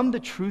 from the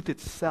truth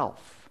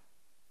itself.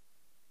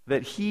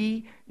 That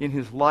he, in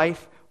his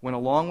life, went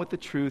along with the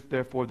truth,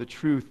 therefore the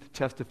truth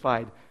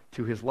testified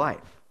to his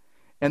life.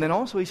 And then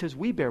also he says,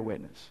 we bear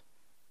witness.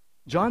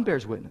 John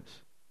bears witness.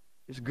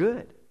 It's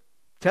good.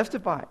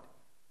 Testified.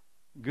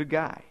 Good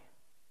guy.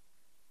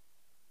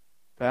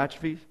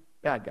 Diotrephes,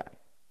 bad guy.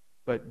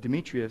 But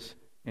Demetrius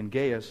and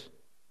Gaius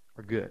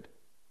are good.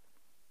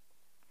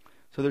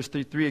 So there's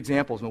three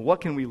examples. And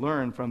what can we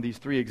learn from these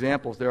three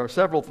examples? There are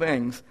several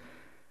things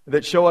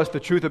that show us the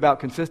truth about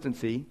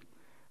consistency.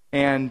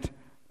 And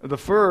the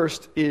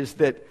first is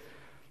that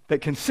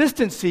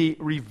consistency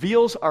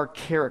reveals our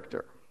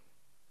character.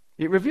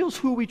 It reveals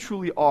who we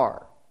truly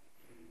are.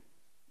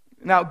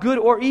 Now, good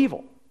or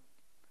evil.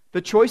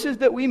 The choices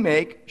that we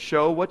make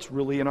show what's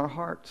really in our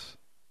hearts.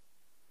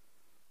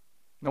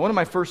 Now, one of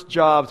my first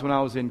jobs when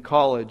I was in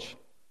college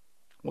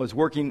was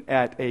working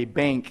at a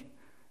bank,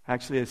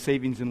 actually a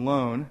savings and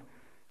loan.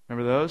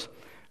 Remember those?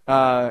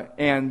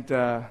 And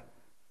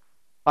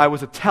I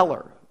was a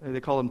teller.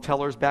 They called them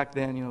tellers back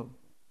then,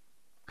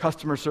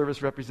 customer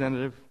service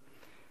representative.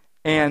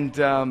 And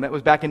that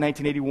was back in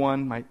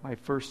 1981, my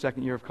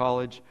second year of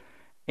college.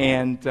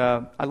 And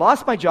I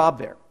lost my job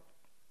there.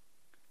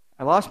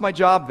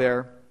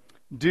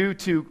 due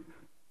to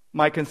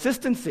my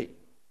consistency.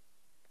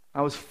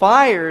 I was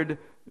fired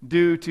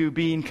due to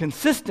being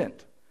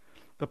consistent.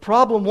 The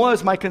problem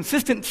was my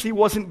consistency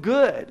wasn't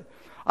good.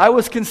 I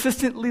was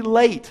consistently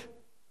late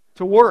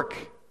to work.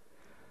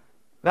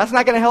 That's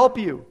not going to help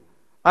you.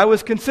 I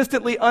was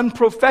consistently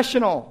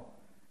unprofessional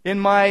in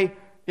my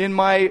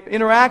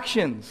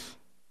interactions.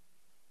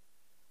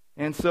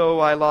 And so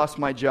I lost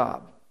my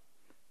job.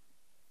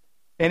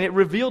 And it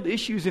revealed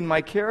issues in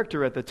my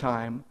character at the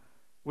time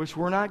which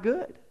were not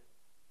good.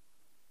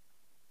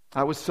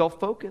 I was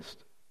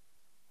self-focused.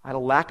 I had a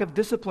lack of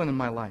discipline in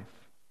my life.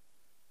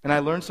 And I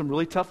learned some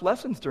really tough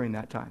lessons during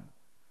that time.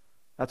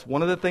 That's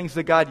one of the things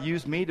that God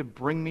used me to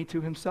bring me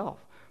to Himself,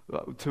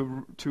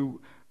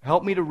 to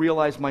help me to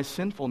realize my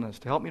sinfulness,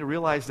 to help me to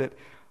realize that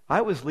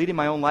I was leading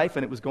my own life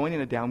and it was going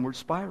in a downward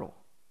spiral.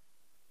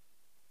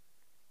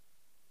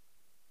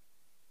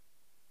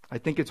 I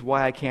think it's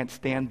why I can't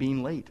stand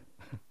being late.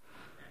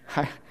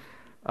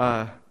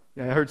 I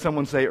heard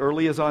someone say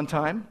early is on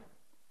time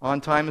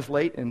is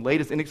late, and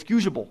late is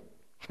inexcusable.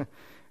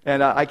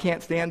 And I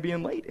can't stand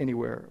being late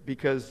anywhere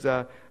because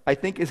I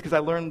think it's because I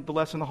learned the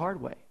lesson the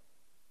hard way.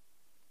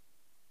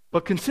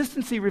 But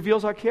consistency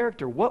reveals our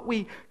character. What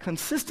we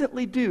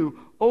consistently do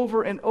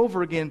over and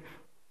over again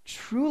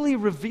truly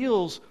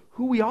reveals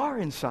who we are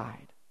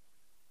inside.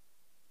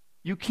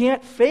 You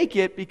can't fake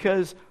it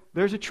because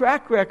there's a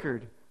track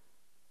record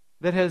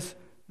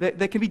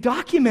that can be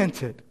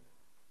documented.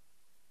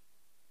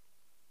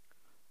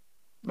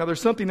 Now,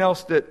 there's something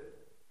else that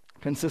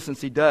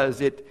consistency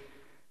does. It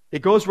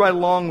goes right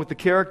along with the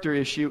character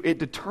issue. It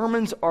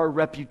determines our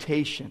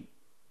reputation.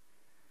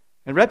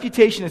 And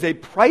reputation is a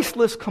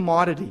priceless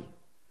commodity.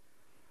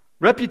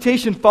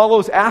 Reputation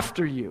follows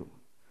after you,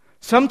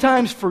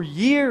 sometimes for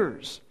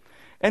years.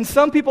 And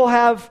some people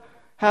have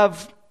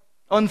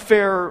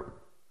unfair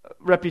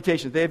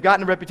reputations. They have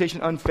gotten a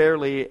reputation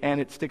unfairly, and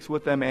it sticks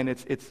with them, and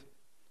it's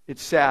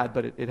sad,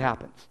 but it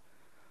happens.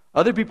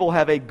 Other people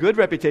have a good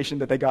reputation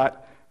that they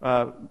got,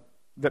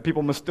 that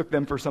people mistook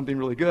them for something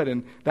really good,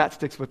 and that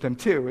sticks with them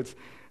too.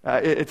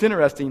 It's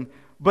interesting.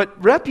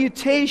 But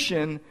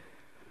reputation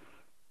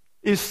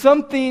is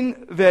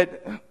something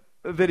that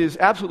is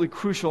absolutely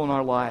crucial in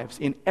our lives,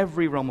 in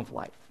every realm of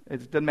life.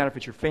 It doesn't matter if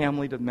it's your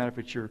family, it doesn't matter if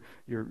it's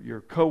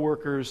your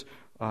coworkers,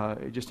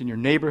 just in your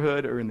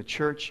neighborhood or in the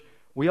church.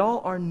 We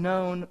all are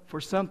known for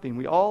something.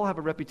 We all have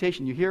a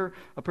reputation. You hear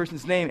a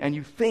person's name and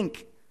you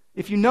think,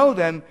 if you know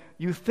them,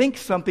 you think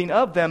something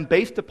of them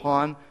based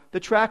upon the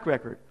track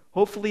record.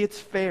 Hopefully it's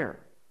fair.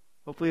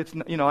 Hopefully it's,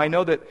 I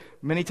know that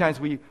many times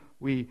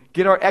we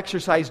get our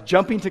exercise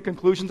jumping to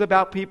conclusions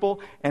about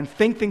people and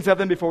think things of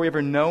them before we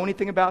ever know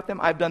anything about them.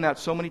 I've done that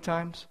so many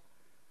times.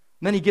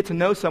 And then you get to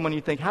know someone and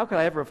you think, how could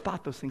I ever have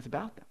thought those things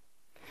about them?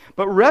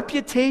 But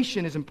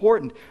reputation is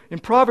important. In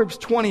Proverbs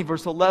 20,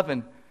 verse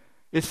 11,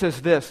 it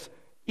says this: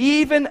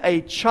 even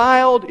a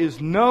child is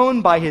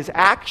known by his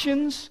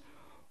actions,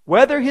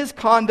 whether his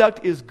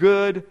conduct is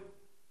good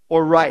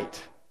or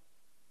right.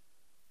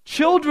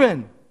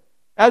 Children,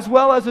 as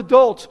well as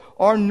adults,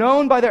 are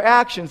known by their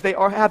actions. They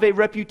have a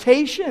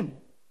reputation.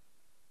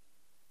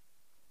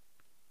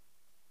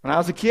 When I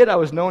was a kid, I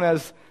was known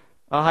as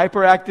a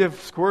hyperactive,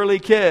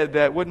 squirrely kid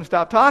that wouldn't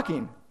stop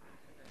talking.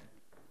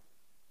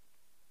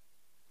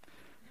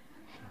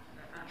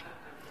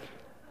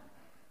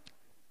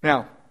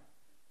 Now,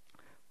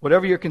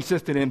 whatever you're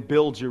consistent in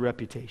builds your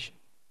reputation.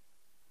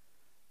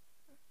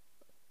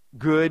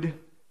 Good,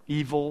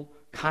 evil,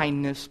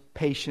 kindness,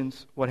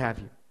 patience, what have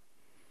you.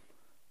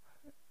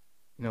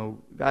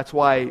 That's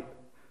why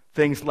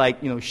things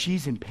like,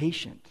 she's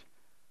impatient,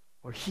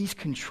 or he's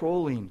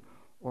controlling,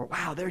 or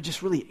wow, they're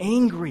just really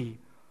angry,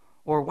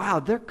 or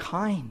wow, they're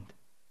kind,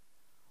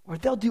 or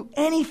they'll do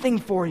anything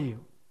for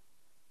you.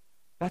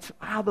 That's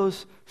how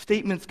those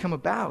statements come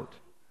about.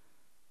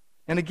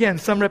 And again,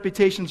 some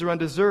reputations are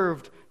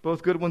undeserved,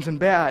 both good ones and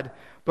bad,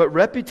 but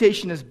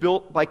reputation is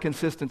built by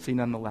consistency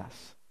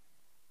nonetheless.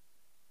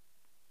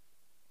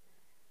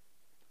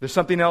 There's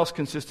something else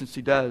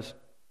consistency does.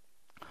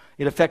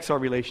 It affects our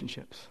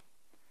relationships.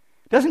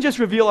 It doesn't just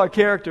reveal our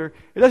character.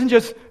 It doesn't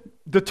just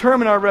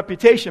determine our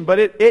reputation, but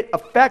it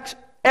affects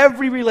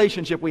every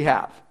relationship we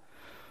have.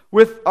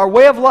 With our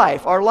way of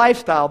life, our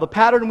lifestyle, the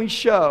pattern we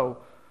show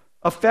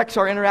affects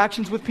our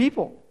interactions with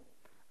people.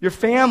 Your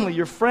family,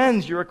 your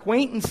friends, your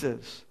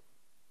acquaintances.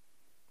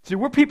 See,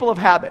 we're people of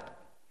habit.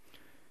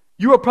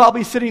 You are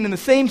probably sitting in the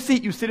same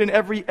seat you sit in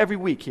every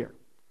week here.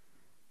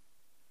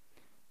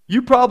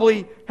 You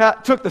probably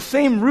took the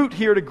same route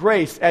here to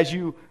Grace as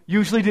you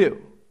usually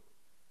do.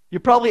 You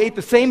probably ate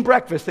the same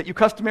breakfast that you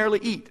customarily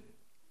eat.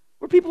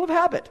 We're people of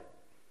habit.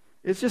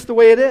 It's just the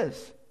way it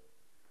is.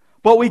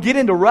 But we get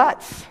into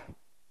ruts.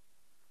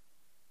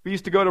 We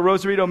used to go to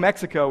Rosarito,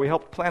 Mexico. We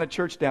helped plant a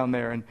church down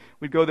there, and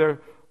we'd go there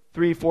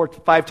 3, 4,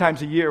 5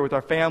 times a year with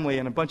our family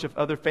and a bunch of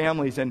other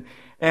families. And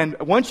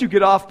once you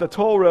get off the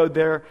toll road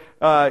there,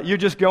 you're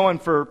just going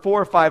for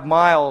 4 or 5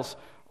 miles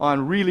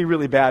on really,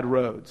 really bad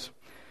roads.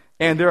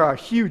 And there are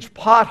huge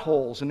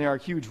potholes and there are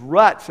huge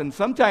ruts, and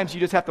sometimes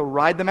you just have to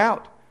ride them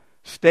out.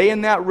 Stay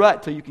in that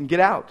rut till you can get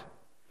out.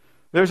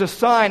 There's a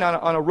sign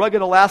on a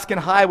rugged Alaskan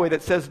highway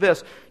that says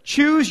this: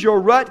 choose your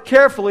rut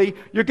carefully.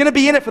 You're going to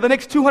be in it for the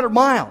next 200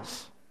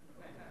 miles.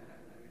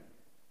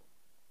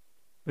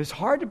 But it's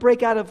hard to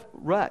break out of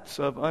ruts,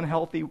 of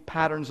unhealthy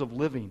patterns of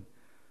living.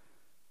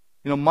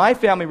 You know, my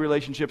family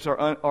relationships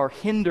are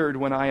hindered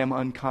when I am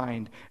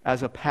unkind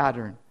as a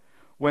pattern,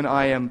 when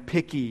I am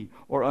picky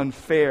or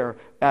unfair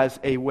as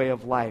a way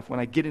of life, when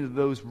I get into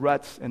those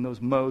ruts and those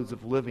modes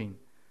of living.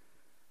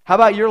 How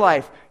about your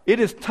life?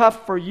 It is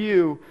tough for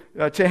you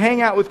to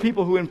hang out with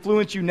people who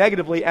influence you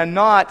negatively and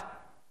not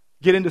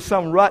get into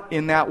some rut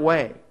in that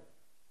way.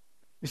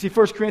 You see,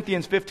 1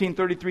 Corinthians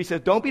 15:33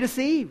 says, don't be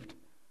deceived.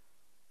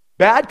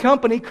 Bad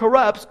company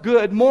corrupts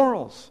good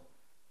morals.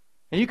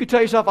 And you could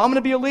tell yourself, I'm going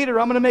to be a leader,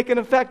 I'm going to make an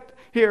effect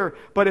here.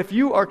 But if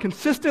you are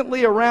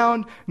consistently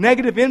around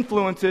negative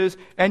influences,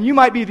 and you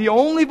might be the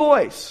only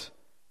voice,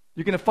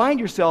 you're going to find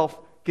yourself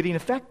getting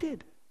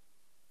affected.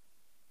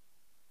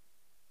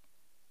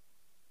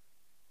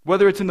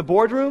 Whether it's in the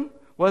boardroom,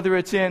 whether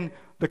it's in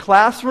the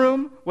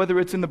classroom, whether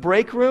it's in the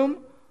break room,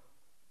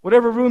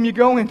 whatever room you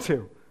go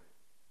into,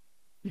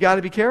 you got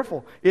to be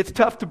careful. It's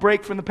tough to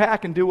break from the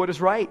pack and do what is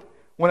right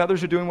when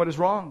others are doing what is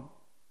wrong.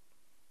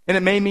 And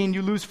it may mean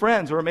you lose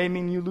friends, or it may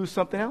mean you lose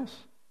something else.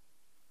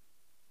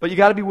 But you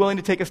got to be willing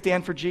to take a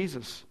stand for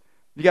Jesus.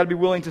 You got to be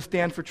willing to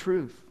stand for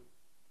truth.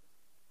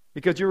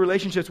 Because your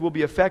relationships will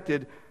be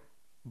affected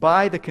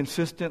by the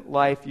consistent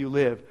life you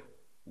live,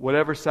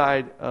 whatever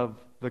side of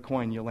the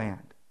coin you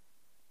land.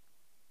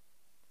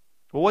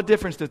 Well, what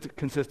difference does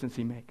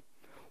consistency make?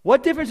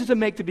 What difference does it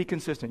make to be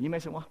consistent? You may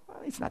say, well,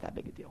 it's not that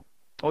big a deal.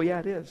 Oh, yeah,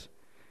 it is.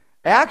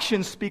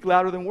 Actions speak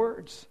louder than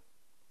words.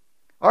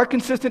 Our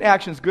consistent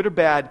actions, good or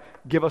bad,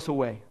 give us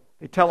away.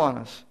 They tell on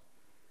us.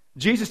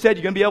 Jesus said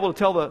you're going to be able to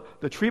tell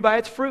the tree by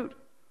its fruit.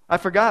 I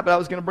forgot, but I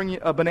was going to bring you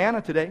a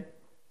banana today.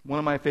 One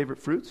of my favorite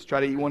fruits. Try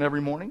to eat one every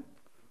morning.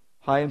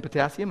 High in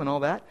potassium and all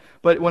that.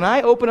 But when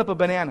I open up a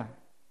banana,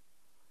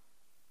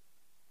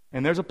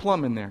 and there's a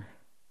plum in there,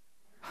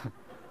 I'm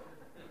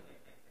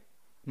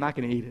not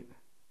going to eat it.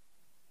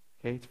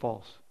 Okay, it's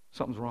false.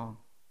 Something's wrong.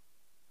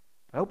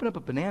 I open up a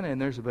banana,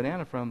 and there's a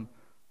banana from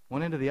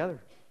one end to the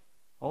other.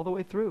 All the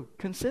way through.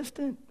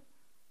 Consistent.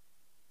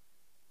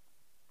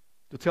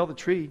 To tell the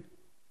tree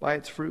by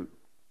its fruit.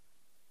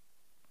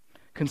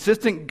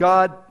 Consistent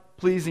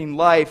God-pleasing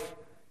life,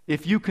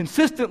 if you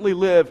consistently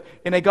live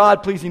in a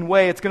God-pleasing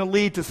way, it's going to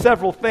lead to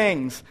several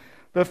things.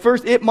 The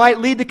first, it might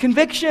lead to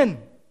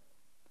conviction.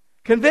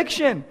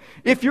 Conviction.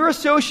 If you're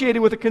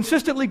associated with a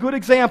consistently good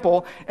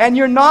example and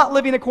you're not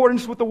living in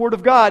accordance with the Word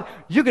of God,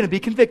 you're going to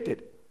be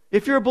convicted.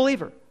 If you're a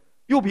believer.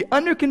 You will be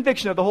under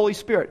conviction of the Holy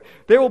Spirit.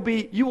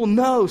 You will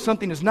know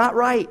something is not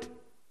right.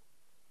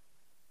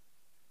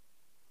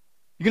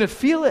 You're going to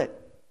feel it.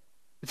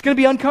 It's going to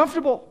be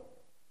uncomfortable.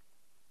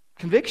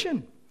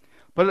 Conviction.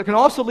 But it can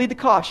also lead to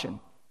caution.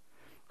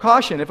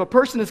 Caution. If a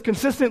person is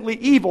consistently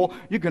evil,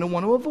 you're going to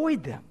want to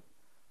avoid them.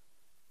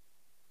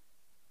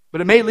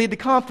 But it may lead to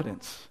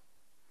confidence.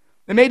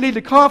 It may lead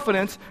to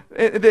confidence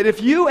that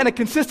if you and a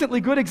consistently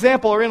good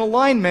example are in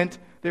alignment,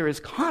 there is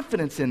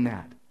confidence in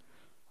that.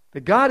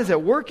 That God is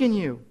at work in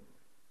you.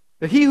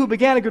 That He who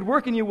began a good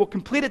work in you will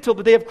complete it till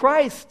the day of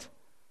Christ.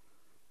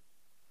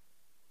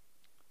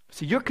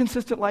 See, your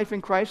consistent life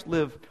in Christ,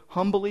 live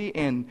humbly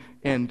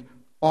and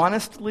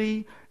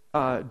honestly,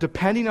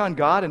 depending on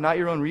God and not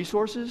your own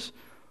resources,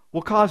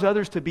 will cause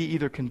others to be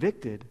either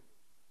convicted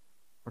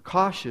or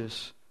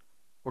cautious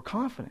or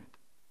confident.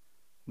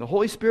 And the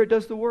Holy Spirit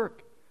does the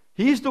work.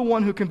 He's the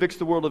one who convicts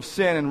the world of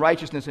sin and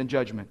righteousness and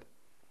judgment.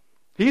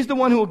 He's the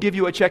one who will give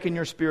you a check in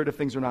your spirit if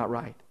things are not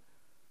right.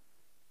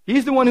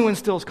 He's the one who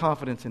instills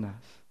confidence in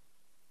us.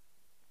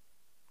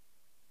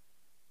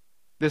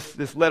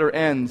 This letter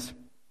ends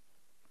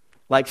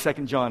like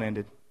 2 John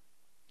ended.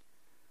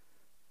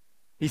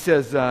 He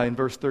says in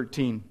verse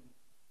 13,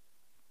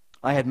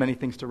 I had many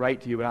things to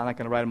write to you, but I'm not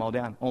going to write them all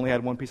down. Only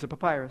had one piece of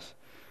papyrus.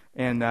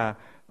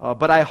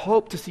 But I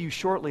hope to see you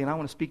shortly, and I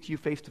want to speak to you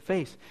face to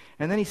face.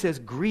 And then he says,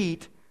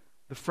 greet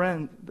the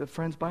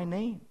friends by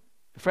name.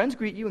 The friends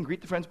greet you, and greet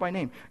the friends by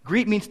name.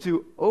 Greet means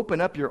to open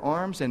up your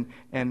arms and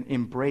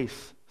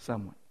embrace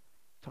someone,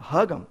 to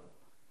hug them.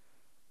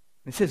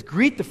 It says,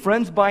 greet the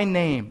friends by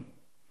name.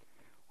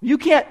 You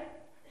can't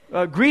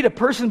greet a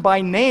person by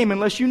name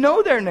unless you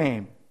know their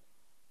name.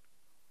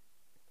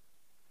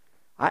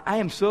 I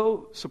am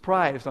so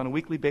surprised on a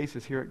weekly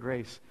basis here at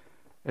Grace,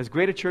 as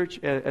great a church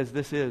as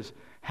this is,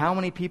 how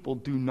many people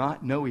do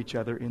not know each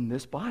other in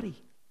this body.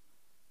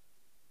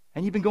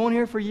 And you've been going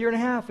here for a year and a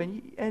half,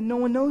 and no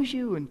one knows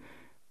you,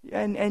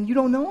 and you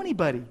don't know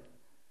anybody.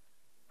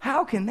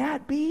 How can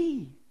that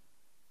be?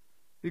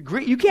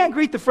 You can't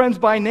greet the friends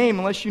by name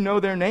unless you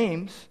know their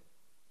names.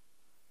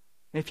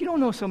 And if you don't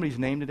know somebody's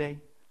name today,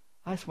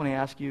 I just want to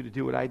ask you to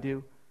do what I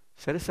do.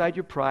 Set aside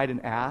your pride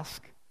and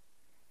ask.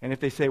 And if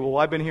they say, well,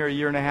 I've been here a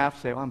year and a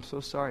half, say, I'm so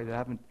sorry that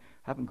I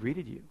haven't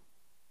greeted you.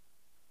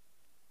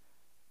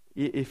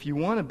 If you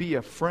want to be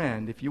a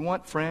friend, if you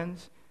want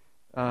friends,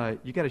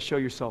 you got to show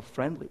yourself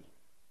friendly.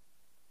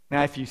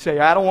 Now, if you say,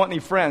 I don't want any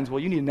friends,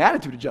 well, you need an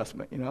attitude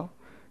adjustment, you know.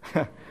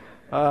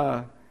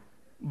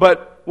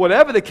 But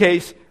whatever the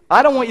case,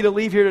 I don't want you to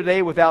leave here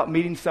today without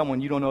meeting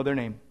someone you don't know their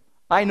name.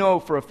 I know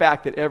for a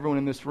fact that everyone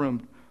in this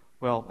room,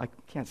 well, I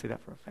can't say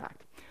that for a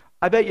fact.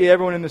 I bet you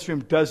everyone in this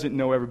room doesn't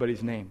know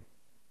everybody's name.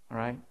 All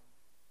right?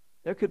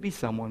 There could be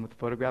someone with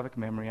photographic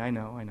memory. I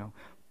know.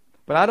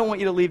 But I don't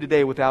want you to leave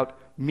today without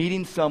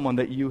meeting someone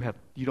that you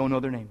don't know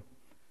their name.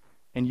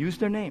 And use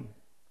their name.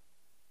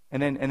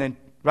 And then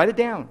write it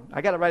down.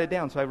 I got to write it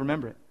down so I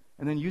remember it.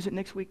 And then use it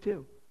next week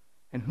too.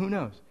 And who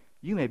knows?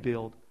 You may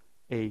build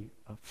a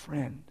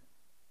friend.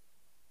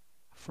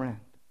 A friend.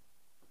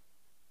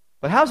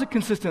 But how's a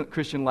consistent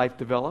Christian life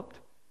developed?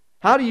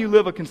 How do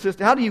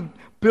you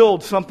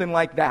build something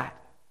like that?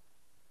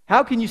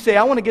 How can you say,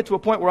 I want to get to a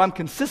point where I'm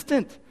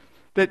consistent,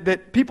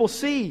 that people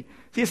see?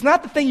 See, it's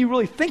not the thing you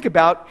really think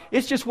about,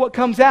 it's just what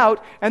comes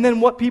out and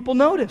then what people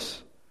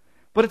notice.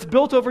 But it's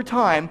built over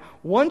time,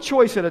 one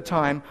choice at a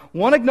time,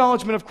 one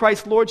acknowledgement of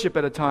Christ's lordship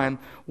at a time,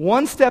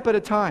 one step at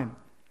a time.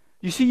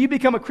 You see, you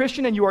become a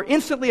Christian and you are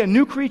instantly a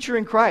new creature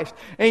in Christ,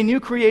 a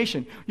new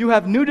creation. You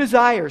have new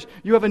desires,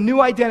 you have a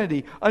new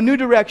identity, a new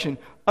direction,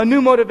 a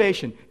new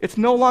motivation. It's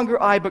no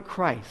longer I, but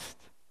Christ.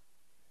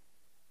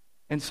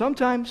 And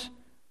sometimes,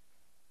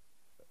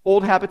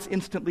 old habits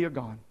instantly are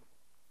gone.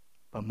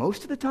 But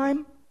most of the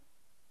time,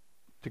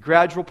 it's a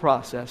gradual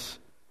process.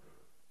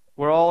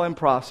 We're all in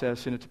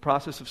process, and it's a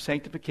process of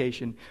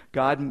sanctification,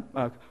 God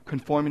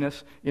conforming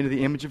us into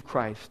the image of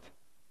Christ.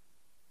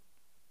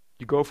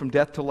 You go from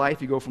death to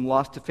life, you go from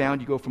lost to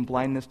found, you go from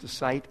blindness to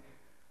sight.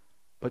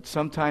 But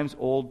sometimes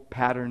old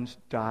patterns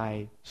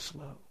die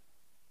slow.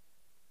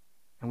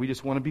 And we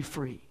just want to be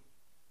free.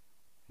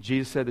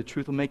 Jesus said the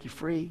truth will make you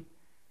free.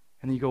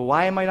 And then you go,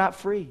 why am I not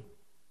free?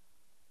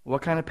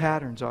 What kind of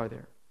patterns are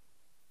there?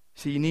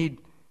 See, you need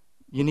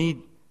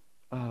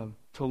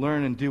to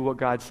learn and do what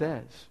God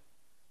says.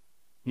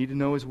 You need to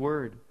know His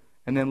Word.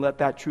 And then let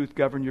that truth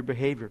govern your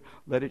behavior.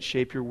 Let it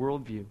shape your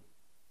worldview.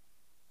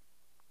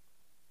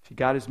 See,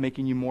 God is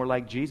making you more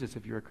like Jesus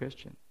if you're a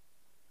Christian.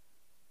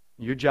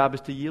 Your job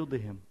is to yield to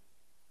Him.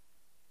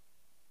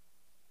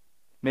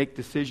 Make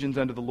decisions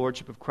under the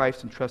lordship of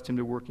Christ and trust Him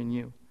to work in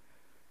you.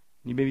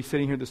 You may be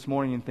sitting here this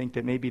morning and think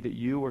that maybe that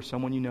you or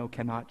someone you know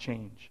cannot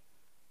change.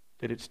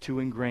 That it's too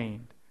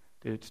ingrained.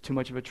 That it's too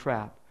much of a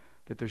trap.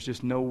 That there's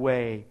just no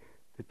way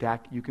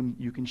that you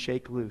can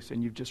shake loose.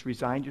 And you've just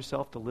resigned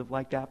yourself to live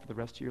like that for the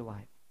rest of your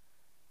life.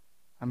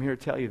 I'm here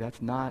to tell you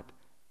that's not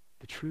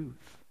the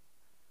truth.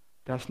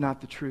 That's not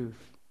the truth.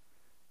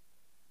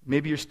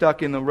 Maybe you're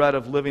stuck in the rut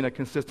of living a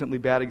consistently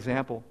bad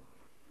example.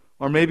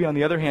 Or maybe on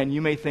the other hand,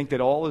 you may think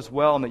that all is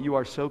well and that you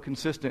are so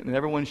consistent and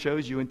everyone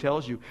shows you and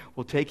tells you,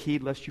 well, take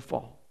heed lest you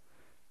fall.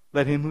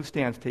 Let him who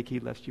stands take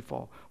heed lest you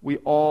fall. We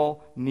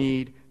all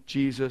need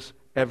Jesus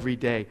every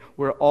day.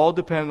 We're all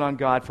dependent on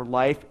God for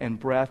life and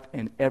breath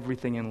and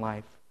everything in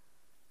life.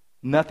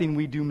 Nothing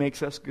we do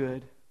makes us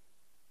good.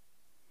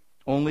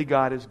 Only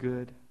God is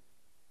good.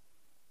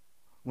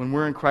 When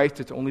we're in Christ,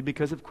 it's only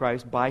because of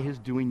Christ. By His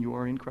doing, you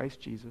are in Christ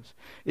Jesus.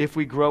 If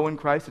we grow in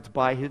Christ, it's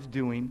by His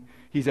doing.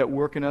 He's at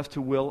work in us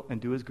to will and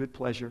do His good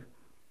pleasure.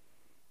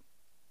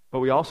 But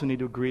we also need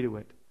to agree to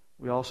it.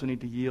 We also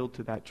need to yield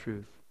to that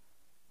truth.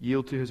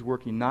 Yield to His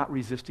working, not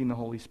resisting the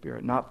Holy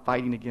Spirit, not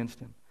fighting against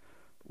Him.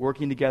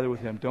 Working together with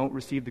Him. Don't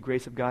receive the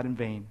grace of God in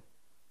vain.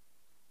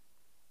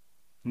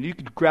 And you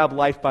could grab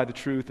life by the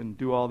truth and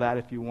do all that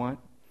if you want.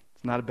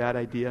 It's not a bad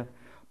idea.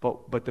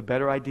 But the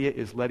better idea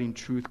is letting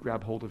truth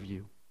grab hold of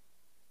you.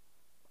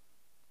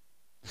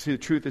 See, the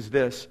truth is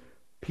this.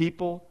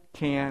 People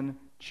can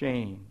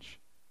change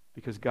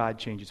because God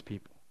changes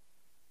people.